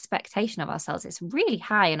that expectation of ourselves is really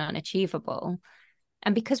high and unachievable.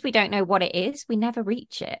 And because we don't know what it is, we never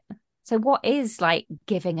reach it. So what is like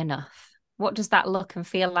giving enough? What does that look and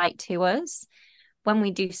feel like to us? When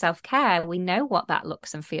we do self-care, we know what that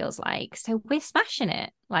looks and feels like. So we're smashing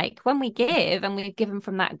it. Like when we give and we've given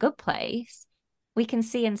from that good place, we can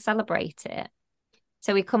see and celebrate it.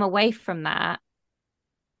 So we come away from that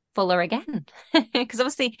fuller again. Because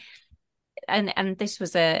obviously, and this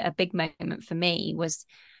was a big moment for me, was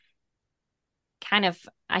kind of,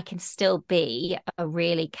 I can still be a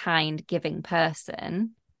really kind, giving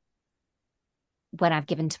person when I've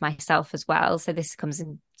given to myself as well. So this comes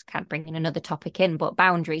in kind of bringing another topic in, but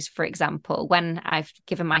boundaries, for example, when I've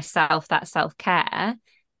given myself that self-care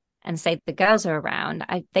and say the girls are around,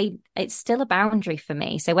 it's still a boundary for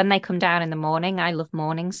me. So when they come down in the morning, I love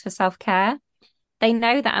mornings for self-care. They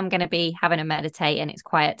know that I'm going to be having a meditate and it's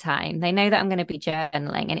quiet time. They know that I'm going to be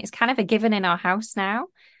journaling, and it's kind of a given in our house now.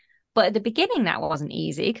 But at the beginning, that wasn't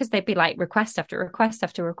easy because they'd be like request after request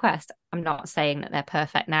after request. I'm not saying that they're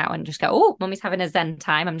perfect now and just go, oh, mummy's having a Zen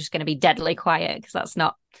time, I'm just going to be deadly quiet, because that's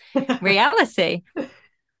not reality.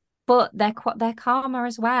 But they're calmer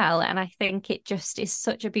as well. And I think it just is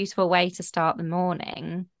such a beautiful way to start the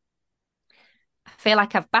morning. I feel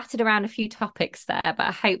like I've battered around a few topics there, but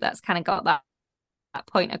I hope that's kind of got that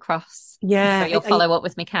point across. Yeah, I'm sure you'll follow up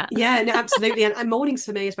with me, Kat. Yeah, no, absolutely. And mornings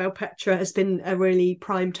for me as well, Petra, has been a really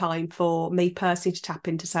prime time for me personally to tap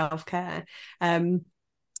into self-care. And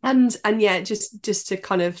yeah, just to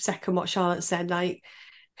kind of second what Charlotte said, like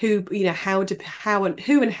who and how do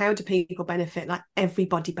people benefit? Like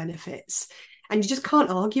everybody benefits. And you just can't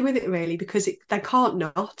argue with it really, because they can't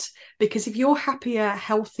not. Because if you're happier,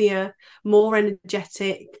 healthier, more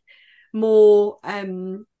energetic, more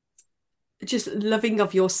just loving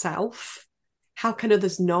of yourself, how can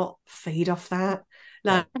others not feed off that?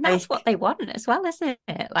 Like, and that's what they want as well, isn't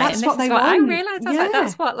it? Like, that's what they want. I realized. I was like,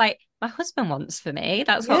 that's what like my husband wants for me.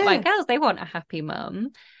 That's what my girls, they want a happy mum.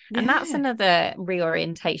 And that's another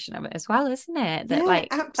reorientation of it as well, isn't it? That like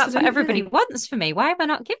absolutely. That's what everybody wants for me. Why am I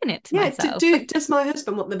not giving it to myself? Does my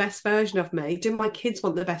husband want the best version of me? Do my kids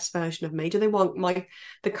want the best version of me? Do they want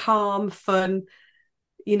the calm, fun,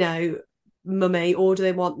 mummy, or do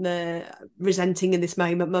they want the resenting in this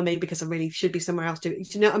moment mummy because I really should be somewhere else? Do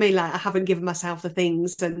you know what I mean? Like I haven't given myself the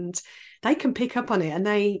things, and they can pick up on it, and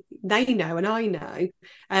they know and I know.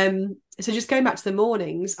 So just going back to the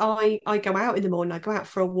mornings, I go out in the morning, I go out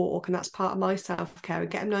for a walk, and that's part of my self-care. I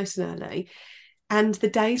get them nice and early, and the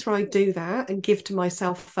days where I do that and give to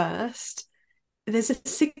myself first, there's a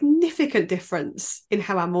significant difference in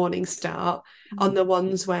how our mornings start on the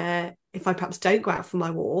ones where if I perhaps don't go out for my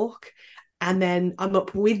walk and then I'm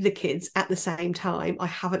up with the kids at the same time, I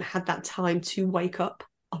haven't had that time to wake up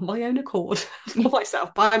on my own accord for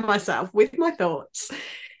myself, by myself, with my thoughts.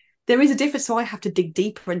 There is a difference. So I have to dig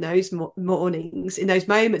deeper in those mornings, in those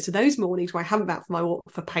moments of those mornings where I haven't been out for my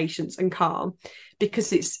walk, for patience and calm,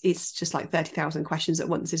 because it's just like 30,000 questions at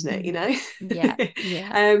once, isn't it?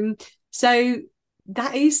 Yeah. So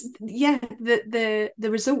that is, the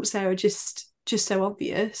results there are just so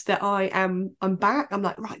obvious that I'm back. I'm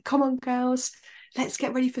like, right, come on girls, let's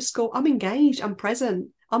get ready for school. I'm engaged, I'm present,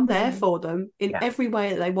 I'm there for them in every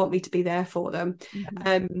way that they want me to be there for them.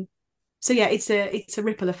 So yeah, it's a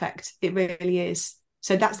ripple effect, it really is.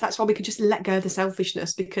 So that's why we could just let go of the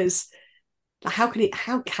selfishness, because how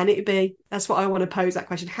can it be? That's what I want to pose, that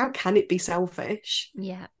question. How can it be selfish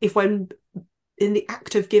if when in the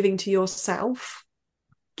act of giving to yourself,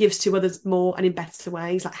 gives to others more and in better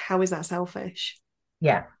ways. Like, how is that selfish?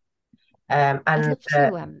 Yeah. I'd And love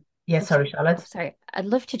to yeah, sorry, Charlotte. sorry, I'd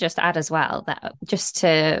love to just add as well that just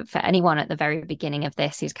to for anyone at the very beginning of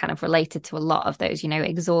this who's kind of related to a lot of those,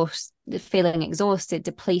 feeling exhausted,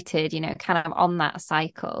 depleted, kind of on that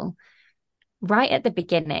cycle. Right at the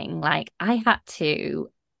beginning, like I had to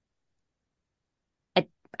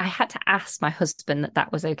ask my husband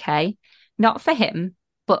that was okay, not for him,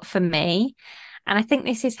 but for me. And I think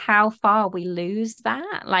this is how far we lose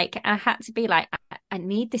that. Like, I had to be like, I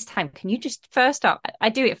need this time. Can you just first off, I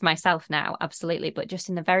do it for myself now, absolutely. But just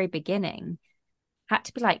in the very beginning, I had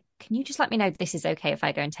to be like, can you just let me know this is okay if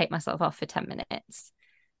I go and take myself off for 10 minutes?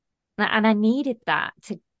 And I needed that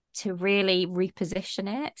to really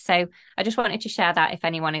reposition it. So I just wanted to share that if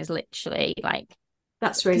anyone is literally like,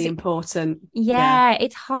 that's really important. Yeah,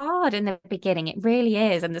 it's hard in the beginning. It really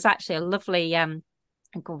is. And there's actually a lovely, a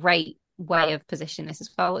great way of positioning this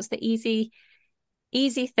as well. It's the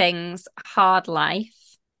easy things, hard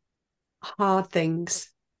life. Hard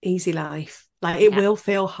things, easy life. Like, it will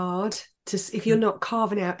feel hard if you're not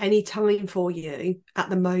carving out any time for you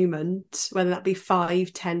at the moment, whether that be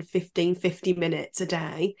 5, 10, 15, 50 minutes a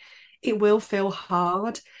day, it will feel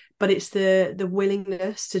hard. But it's the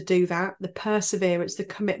willingness to do that, the perseverance, the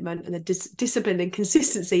commitment, and the discipline and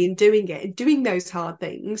consistency in doing it, and doing those hard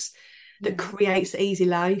things that creates the easy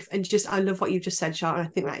life. And just, I love what you've just said, Charlotte. I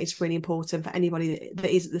think that is really important for anybody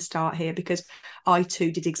that is at the start here, because I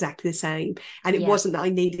too did exactly the same. And it wasn't that I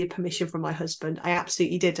needed permission from my husband. I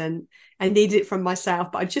absolutely didn't. I needed it from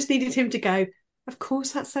myself, but I just needed him to go, of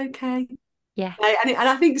course, that's okay. Yeah. And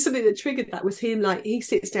I think something that triggered that was him. Like, he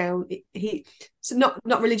sits down, so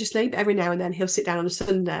not religiously, but every now and then he'll sit down on a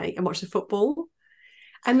Sunday and watch the football.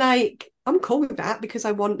 And like, I'm cool with that, because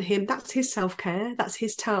I want him, that's his self-care, that's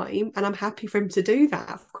his time, and I'm happy for him to do that,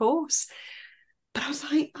 of course. But I was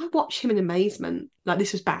like, I watched him in amazement. Like,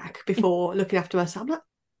 this was back before looking after myself. I'm like,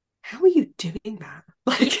 how are you doing that?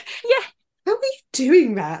 Like, yeah, how are you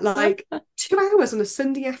doing that? Like, 2 hours on a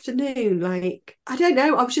Sunday afternoon. Like, I don't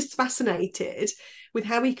know. I was just fascinated with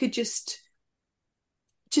how he could just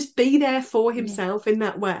be there for himself in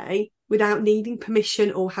that way, without needing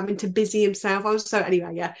permission or having to busy himself. I was so,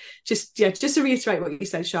 anyway, just to reiterate what you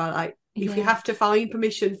said, Charlotte, like, if you have to find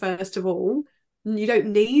permission first of all, you don't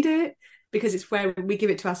need it, because it's where we give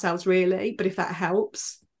it to ourselves, really. But if that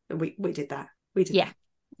helps, then we did that. We did that.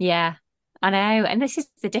 Yeah, I know. And this is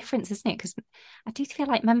the difference, isn't it? Because I do feel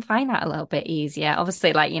like men find that a little bit easier.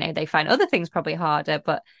 Obviously, like, they find other things probably harder,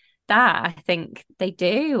 but that, I think they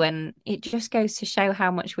do. And it just goes to show how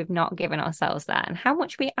much we've not given ourselves that, and how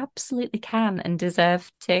much we absolutely can and deserve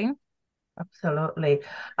to. Absolutely.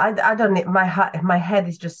 I don't need my head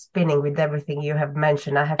is just spinning with everything you have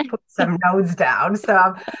mentioned. I have put some notes down,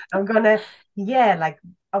 so I'm gonna like,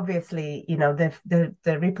 obviously,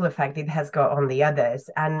 the ripple effect it has got on the others,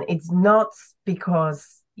 and it's not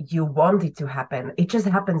because you want it to happen. It just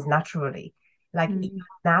happens naturally. Like, you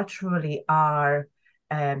naturally are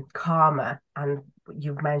calmer, and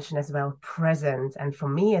you've mentioned as well present. And for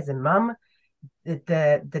me as a mum,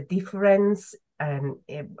 the difference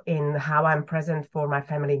in how I'm present for my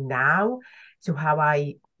family now to how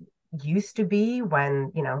I used to be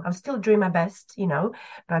when, I'll still doing my best,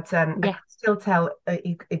 but I could still tell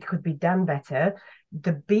it could be done better.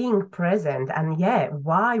 The being present, and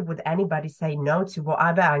why would anybody say no to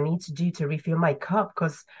whatever I need to do to refill my cup?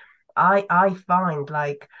 Because I find,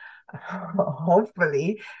 like,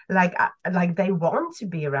 hopefully, like they want to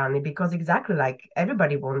be around me, because exactly like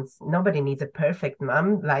everybody wants, nobody needs a perfect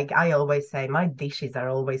mom. Like I always say, my dishes are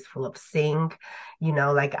always full of sink,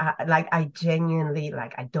 like I genuinely,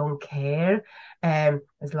 like, I don't care,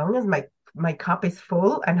 as long as my cup is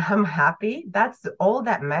full and I'm happy, that's all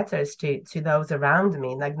that matters to those around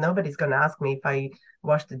me. Like, nobody's gonna ask me if I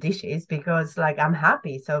wash the dishes, because like I'm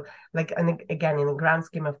happy. So, like, and again, in the grand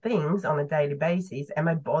scheme of things, on a daily basis, am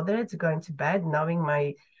I bothered to go into bed knowing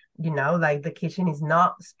my, like, the kitchen is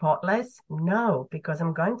not spotless? No, because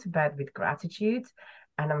I'm going to bed with gratitude,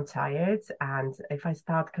 and I'm tired. And if I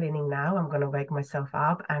start cleaning now, I'm going to wake myself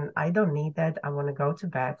up, and I don't need that. I want to go to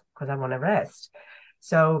bed because I want to rest.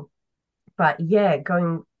 So, but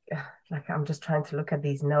going, like, I'm just trying to look at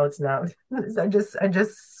these notes now. So I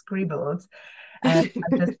just scribbled. I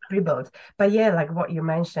just scribbled. But like what you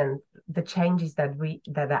mentioned, the changes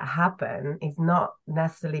that happen is not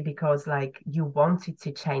necessarily because like you wanted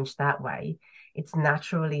to change that way. It's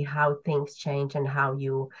naturally how things change, and how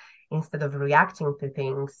you, instead of reacting to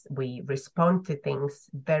things, we respond to things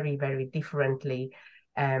very, very differently.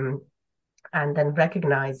 And then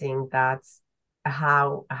recognizing that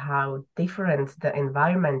how different the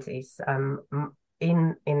environment is,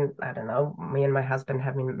 in I don't know, me and my husband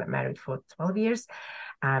have been married for 12 years.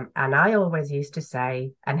 And I always used to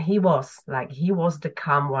say, and he was the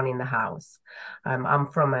calm one in the house. I'm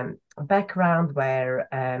from a background where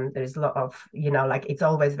there's a lot of, like it's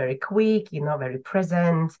always very quick, very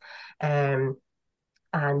present. And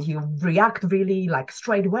you react really like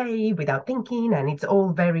straight away without thinking. And it's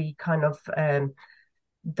all very kind of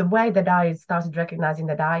the way that I started recognizing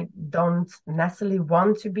that I don't necessarily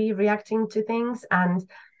want to be reacting to things. And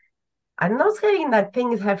I'm not saying that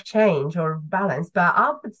things have changed or balanced, but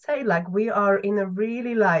I would say like we are in a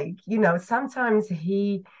really like, sometimes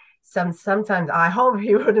I hope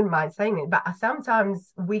he wouldn't mind saying it, but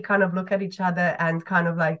sometimes we kind of look at each other and kind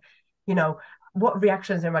of like, what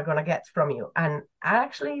reactions am I going to get from you? And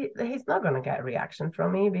actually, he's not going to get a reaction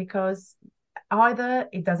from me because either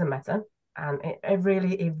it doesn't matter, and it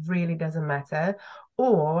really doesn't matter,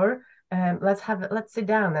 or let's sit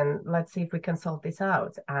down and let's see if we can sort this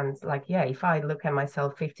out. And like, yeah, if I look at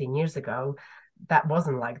myself 15 years ago, that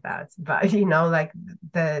wasn't like that. But like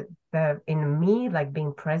the in me, like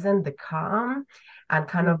being present, the calm, and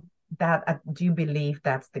kind of that, I do believe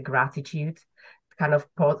that's the gratitude, kind of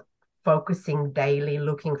focusing daily,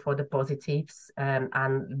 looking for the positives,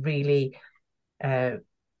 and really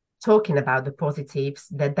talking about the positives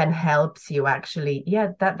that then helps you actually,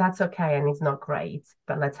 that's okay, and it's not great,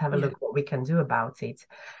 but let's have a look what we can do about it.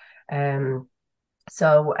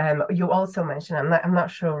 So you also mentioned, I'm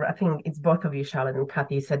not sure, I think it's both of you, Charlotte and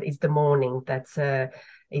Kathy, said it's the morning that's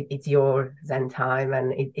it's your Zen time,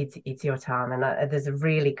 and it's your time. And there's a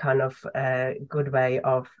really kind of good way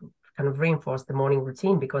of kind of reinforce the morning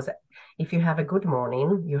routine, because if you have a good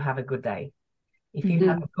morning, you have a good day. If you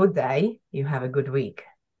have a good day, you have a good week.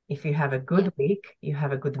 If you have a good week, you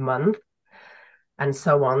have a good month, and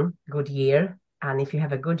so on, good year. And if you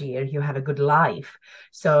have a good year, you have a good life.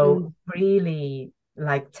 So really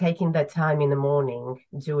like taking that time in the morning,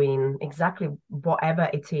 doing exactly whatever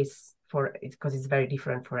it is for it, because it's very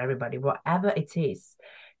different for everybody, whatever it is,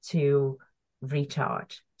 to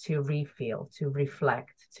recharge, to refill, to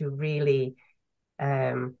reflect, to really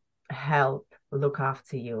help look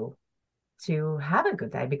after you, to have a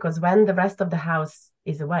good day. Because when the rest of the house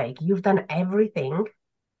is awake, you've done everything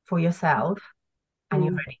for yourself,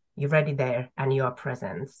 and you're ready there, and you are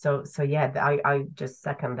present. So yeah, I just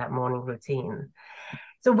second that morning routine.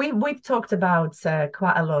 So we've talked about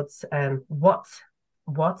quite a lot,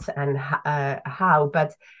 what and how,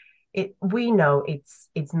 but we know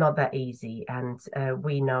it's not that easy, and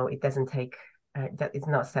we know it doesn't take that it's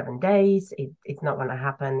not 7 days. It's not going to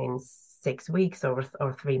happen in 6 weeks or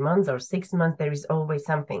 3 months or 6 months. There is always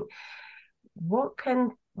something.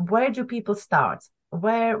 Where do people start?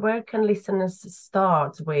 Where can listeners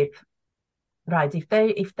start with? Right, if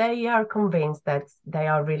they are convinced that they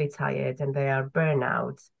are really tired and they are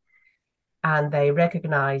burnout, and they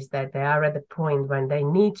recognize that they are at the point when they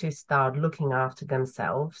need to start looking after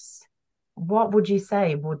themselves, what would you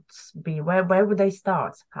say would be, where would they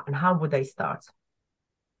start, and how would they start?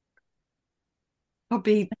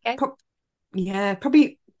 Probably not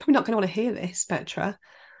going to want to hear this, Petra,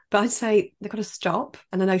 but I'd say they've got to stop.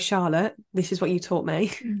 And I know, Charlotte, this is what you taught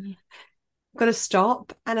me. Got to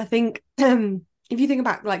stop. And I think if you think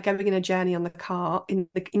about like going in a journey on the car, in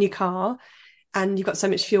your car, and you've got so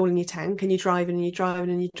much fuel in your tank, and you're driving and you're driving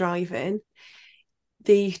and you're driving,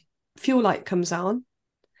 the fuel light comes on.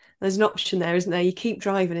 There's an option there, isn't there? You keep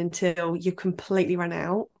driving until you completely run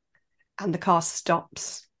out, and the car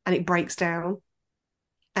stops and it breaks down,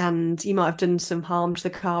 and you might have done some harm to the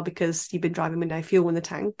car because you've been driving with no fuel in the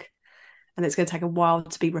tank, and it's going to take a while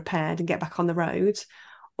to be repaired and get back on the road.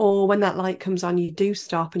 Or when that light comes on, you do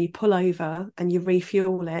stop and you pull over and you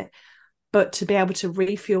refuel it. But to be able to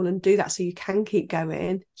refuel and do that so you can keep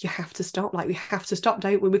going, you have to stop. Like, we have to stop,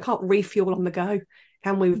 don't we? We can't refuel on the go,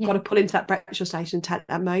 can we? We've got to pull into that petrol station and take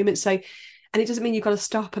that moment. So, and it doesn't mean you've got to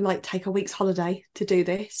stop and like take a week's holiday to do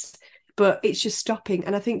this, but it's just stopping.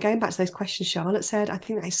 And I think going back to those questions Charlotte said, I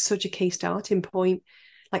think that is such a key starting point.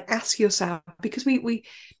 Like, ask yourself, because we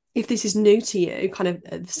if this is new to you, kind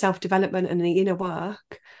of self-development and the inner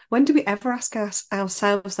work, when do we ever ask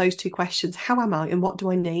ourselves those two questions? How am I and what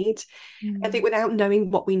do I need? I think without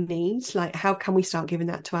knowing what we need, like, how can we start giving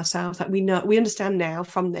that to ourselves? Like, we understand now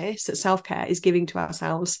from this that self-care is giving to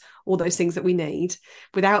ourselves all those things that we need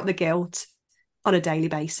without the guilt on a daily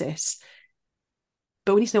basis.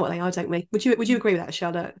 But we need to know what they are, don't we? Would you agree with that,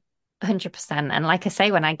 Charlotte? 100%. And like I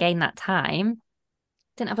say, when I gained that time,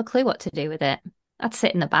 didn't have a clue what to do with it. I'd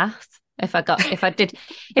sit in the bath If I did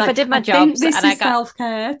my I think jobs this and I is got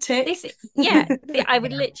self-care tip. this, yeah, I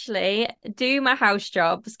would literally do my house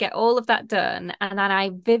jobs, get all of that done, and then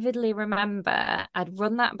I vividly remember I'd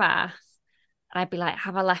run that bath and I'd be like,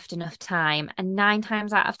 have I left enough time? And 9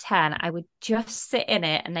 times out of 10, I would just sit in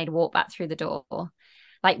it and they'd walk back through the door.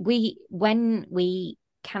 Like when we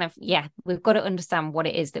kind of, yeah, we've got to understand what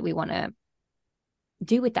it is that we want to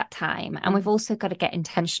do with that time. And we've also got to get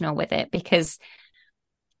intentional with it, because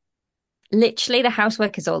literally the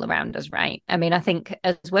housework is all around us, right? I mean, I think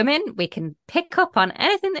as women, we can pick up on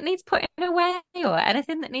anything that needs putting away or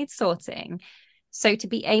anything that needs sorting. So to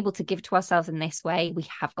be able to give to ourselves in this way, we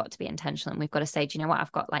have got to be intentional, and we've got to say, do you know what?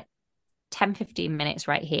 I've got like 10, 15 minutes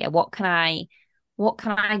right here. What can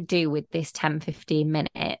I do with this 10, 15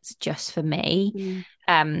 minutes just for me?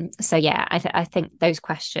 So yeah, I think those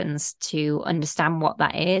questions, to understand what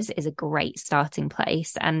that is a great starting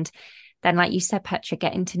place. And then, like you said, Petra,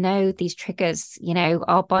 getting to know these triggers, you know,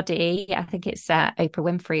 our body, I think it's Oprah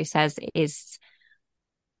Winfrey who says, is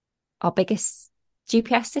our biggest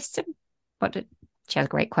GPS system. She has a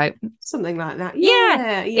great quote. Something like that.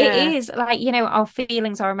 Yeah, Yeah. it is. Like, you know, our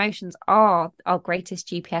feelings, our emotions are our greatest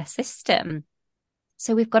GPS system.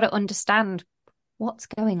 So we've got to understand what's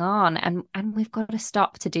going on, and we've got to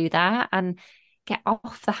stop to do that and get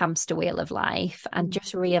off the hamster wheel of life and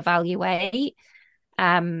just reevaluate.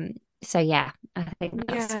 So yeah, I think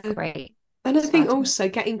that's great. And I think also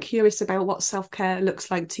getting curious about what self-care looks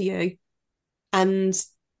like to you, and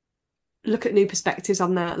look at new perspectives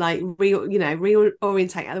on that, like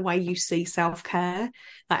reorientate the way you see self-care.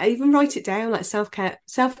 Like, even write it down, like self-care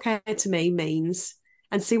to me means,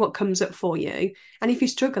 and see what comes up for you. And if you're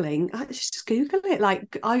struggling, just Google it,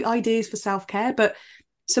 like ideas for self-care. But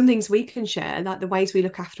some things we can share, like the ways we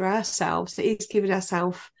look after ourselves, it is giving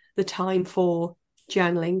ourselves the time for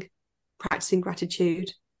journaling, practicing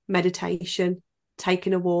gratitude, meditation,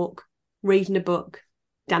 taking a walk, reading a book,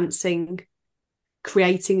 dancing,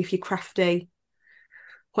 creating if you're crafty.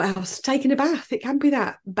 What else? Taking a bath. It can be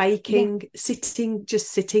that. Baking, sitting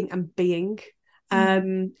and being,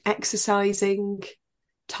 exercising,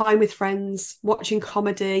 time with friends, watching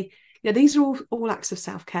comedy. You know, these are all acts of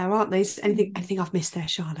self-care, aren't they? Anything I've missed there,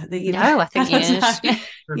 Charlotte? That, you know, no, I think yes.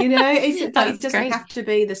 You know, it doesn't great. have to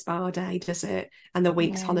be the spa day, does it? And the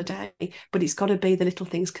week's holiday, but it's got to be the little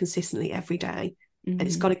things consistently every day. And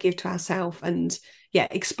it's got to give to ourselves, and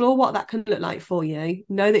explore what that can look like for you.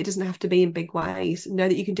 Know that it doesn't have to be in big ways. Know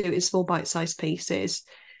that you can do it in small bite-sized pieces,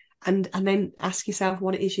 and then ask yourself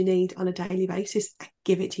what it is you need on a daily basis and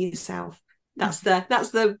give it to yourself. That's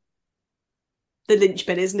the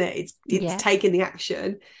linchpin, isn't it? It's taking the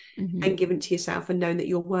action and giving it to yourself, and knowing that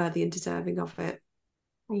you're worthy and deserving of it.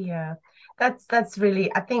 Yeah, that's really,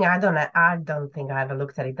 I don't think I ever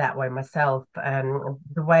looked at it that way myself. The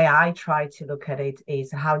way I try to look at it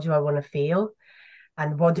is, how do I want to feel,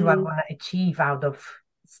 and what do I want to achieve out of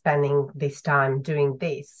spending this time doing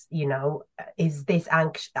this? You know, is this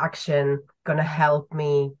action going to help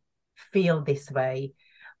me feel this way?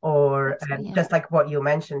 Or just like what you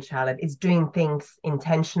mentioned, Charlotte, is doing things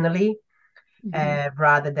intentionally.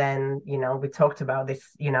 Rather than, you know, we talked about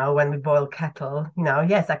this, you know, when we boil kettle, you know,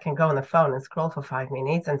 yes, I can go on the phone and scroll for 5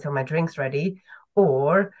 minutes until my drink's ready,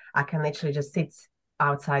 or I can literally just sit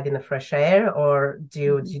outside in the fresh air, or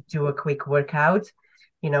do a quick workout.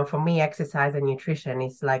 You know, for me, exercise and nutrition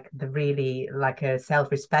is like like a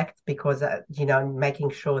self-respect, because you know,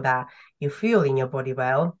 making sure that you feel in your body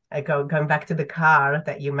well. Going back to the car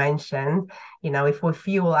that you mentioned, you know, if we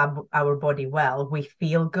fuel our body well, we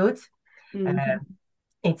feel good.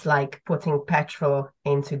 It's like putting petrol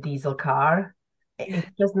into diesel car. It's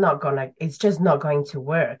just not going to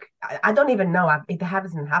work. I don't even know, it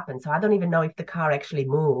hasn't happened, so I don't even know if the car actually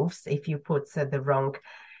moves if you put the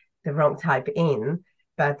wrong type in.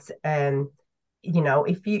 But you know,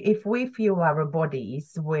 if we fuel our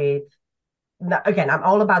bodies with, again, I'm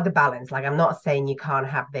all about the balance. Like, I'm not saying you can't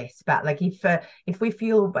have this, but like, if we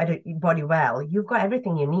fuel your body well, you've got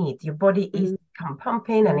everything you need. Your body is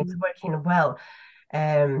pumping and it's working well.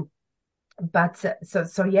 But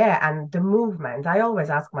so yeah, and the movement, I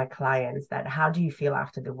always ask my clients that, how do you feel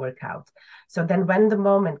after the workout? So then when the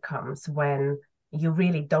moment comes when you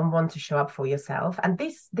really don't want to show up for yourself, and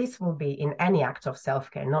this will be in any act of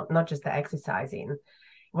self-care, not just the exercising,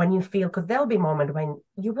 when you feel, because there'll be a moment when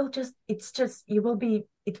you will just, it will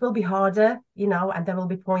be harder, you know, and there will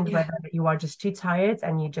be a point where you are just too tired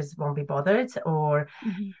and you just won't be bothered, or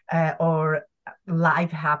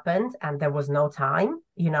life happened and there was no time,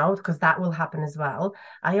 you know, because that will happen as well.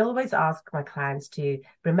 I always ask my clients to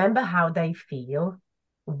remember how they feel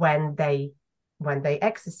when they when they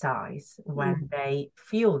exercise, when they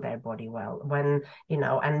feel their body well, when,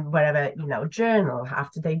 and wherever, journal,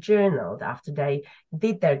 after they journaled, after they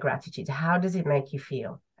did their gratitude, how does it make you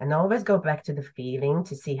feel? And always go back to the feeling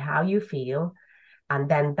to see how you feel. And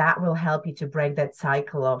then that will help you to break that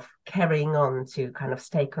cycle of carrying on to kind of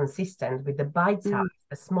stay consistent with the bite size,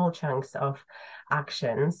 the small chunks of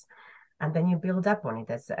actions. And then you build up on it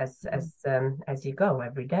as you go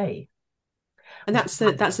every day. And that's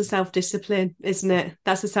the self-discipline, isn't it?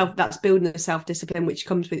 That's building the self-discipline, which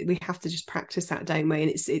comes with, we have to just practice that, don't we?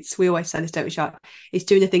 And it's we always say this, don't we, Charlotte? It's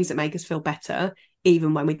doing the things that make us feel better,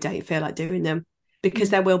 even when we don't feel like doing them.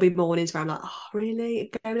 Because there will be mornings where I'm like, oh,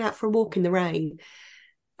 really? Going out for a walk in the rain.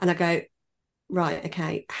 And I go, right,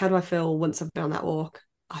 okay, how do I feel once I've been on that walk?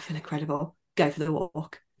 I feel incredible. Go for the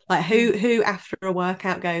walk. Like who after a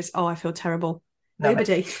workout goes, oh, I feel terrible?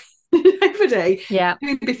 Nobody. Nobody. Yeah.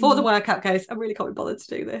 Before the workout goes, I really can't be bothered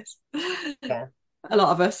to do this. Yeah. A lot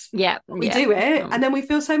of us. Yeah. We do it and then we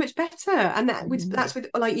feel so much better. And that's with,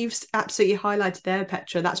 like you've absolutely highlighted there,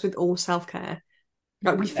 Petra, that's with all self-care.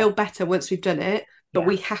 Like we feel better once we've done it, but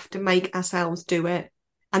we have to make ourselves do it.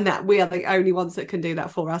 And that we are the only ones that can do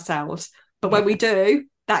that for ourselves. But when we do,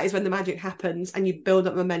 that is when the magic happens and you build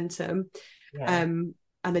up momentum.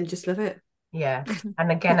 And then just live it. Yeah.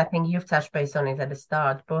 And again, I think you've touched base on it at the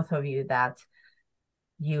start, both of you, that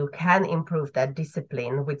you can improve that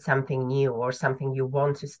discipline with something new or something you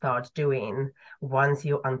want to start doing once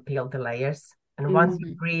you unpeel the layers and once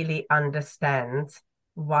you really understand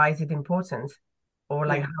why is it important, or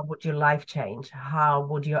like how would your life change, how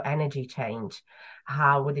would your energy change,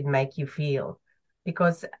 how would it make you feel?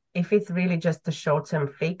 Because if it's really just a short-term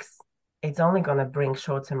fix, it's only going to bring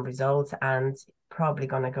short-term results and probably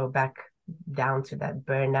going to go back down to that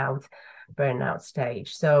burnout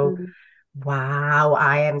stage. So wow,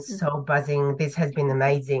 I am so buzzing. This has been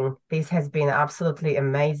amazing. This has been absolutely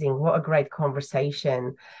amazing. What a great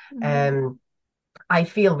conversation. I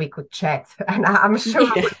feel we could chat, and I'm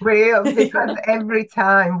sure we will, because every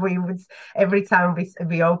time we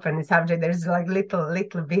open the subject, there's like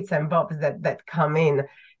little bits and bobs that come in.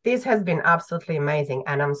 This has been absolutely amazing,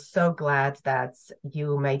 and I'm so glad that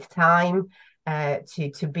you made time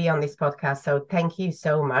to be on this podcast. So thank you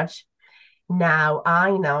so much. Now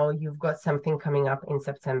I know you've got something coming up in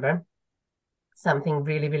September, something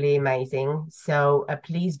really, really amazing. So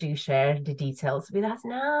please do share the details with us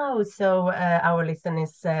now, so our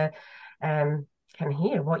listeners can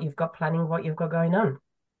hear what you've got planning, what you've got going on.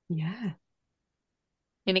 Yeah.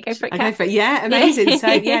 Can you go for it, Kat? I go for it. Yeah, amazing. So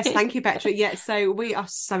yes, thank you, Petra. Yeah, so we are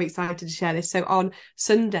so excited to share this. So on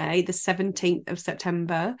Sunday, the 17th of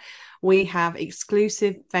September, we have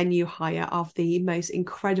exclusive venue hire of the most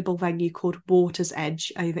incredible venue called Water's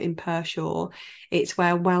Edge over in Pershore. It's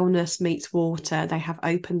where wellness meets water. They have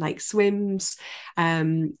open lake swims,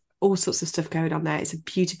 all sorts of stuff going on there. It's a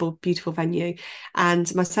beautiful, beautiful venue.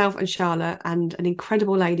 And myself and Charlotte and an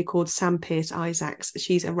incredible lady called Sam Pearce Isaacs,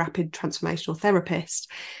 she's a rapid transformational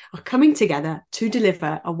therapist, are coming together to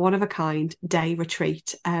deliver a one-of-a-kind day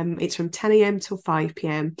retreat. It's from 10 a.m. till 5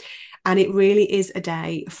 p.m. And it really is a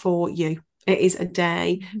day for you. It is a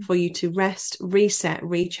day for you to rest, reset,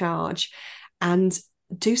 recharge, and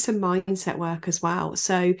do some mindset work as well.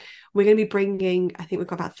 So we're going to be bringing, I think we've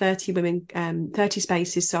got about 30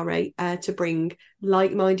 spaces, to bring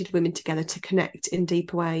like-minded women together to connect in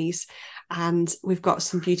deeper ways. And we've got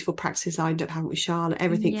some beautiful practices lined up, haven't we, Charlotte?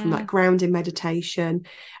 Everything from like grounding meditation.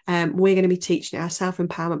 We're going to be teaching our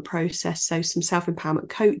self-empowerment process, so some self-empowerment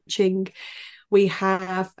coaching. We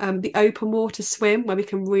have the open water swim, where we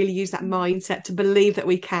can really use that mindset to believe that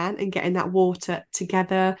we can and get in that water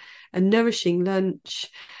together. A nourishing lunch.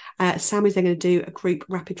 Sam is then going to do a group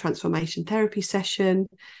rapid transformation therapy session.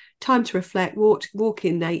 Time to reflect, walk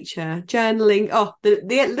in nature, journaling. Oh, the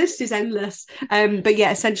list is endless. But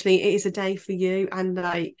yeah, essentially it is a day for you. And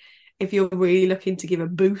like, if you're really looking to give a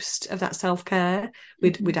boost of that self-care,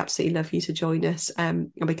 we'd absolutely love you to join us.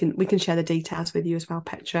 And we can share the details with you as well,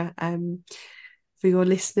 Petra, for your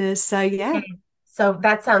listeners. So yeah. So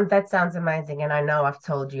that sounds amazing. And I know I've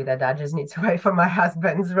told you that I just need to wait for my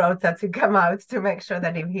husband's rota to come out to make sure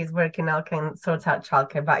that if he's working, I can sort out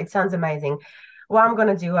childcare. But it sounds amazing. What I'm going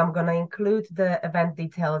to do, I'm going to include the event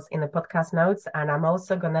details in the podcast notes. And I'm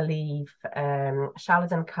also going to leave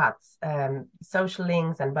Charlotte and Kat's social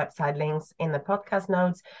links and website links in the podcast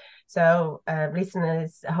notes. So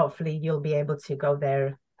listeners, hopefully you'll be able to go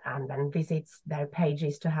there and then visit their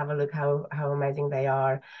pages to have a look how amazing they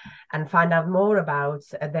are and find out more about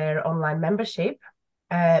their online membership.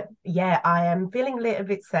 I am feeling a little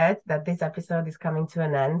bit sad that this episode is coming to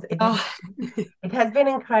an end. It has been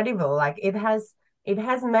incredible. Like it has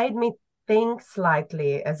made me think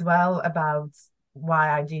slightly as well about why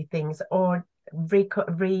I do things, or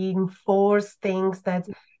reinforce things that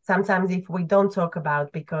sometimes if we don't talk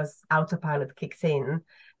about because autopilot kicks in,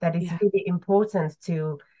 that it's really important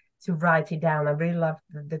to write it down. I really love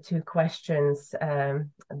the two questions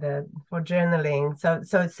for journaling.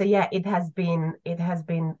 So yeah, it has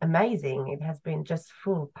been amazing. It has been just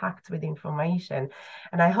full packed with information,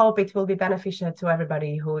 and I hope it will be beneficial to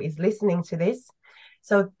everybody who is listening to this.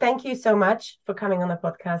 So thank you so much for coming on the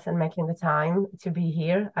podcast and making the time to be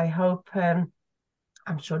here. I hope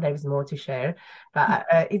I'm sure there is more to share, but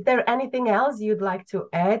is there anything else you'd like to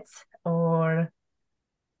add or?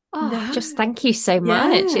 Just thank you so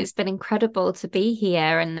much. It's been incredible to be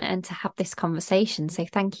here and to have this conversation. So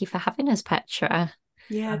thank you for having us, Petra.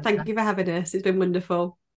 Yeah, thank you for having us. It's been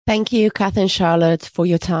wonderful. Thank you, Kath and Charlotte, for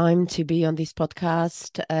your time to be on this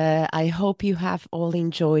podcast. I hope you have all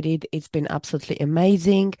enjoyed it. It's been absolutely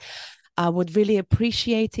amazing. I would really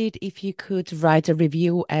appreciate it if you could write a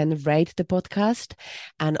review and rate the podcast,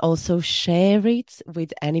 and also share it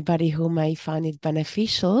with anybody who may find it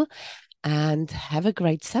beneficial. And have a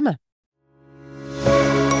great summer.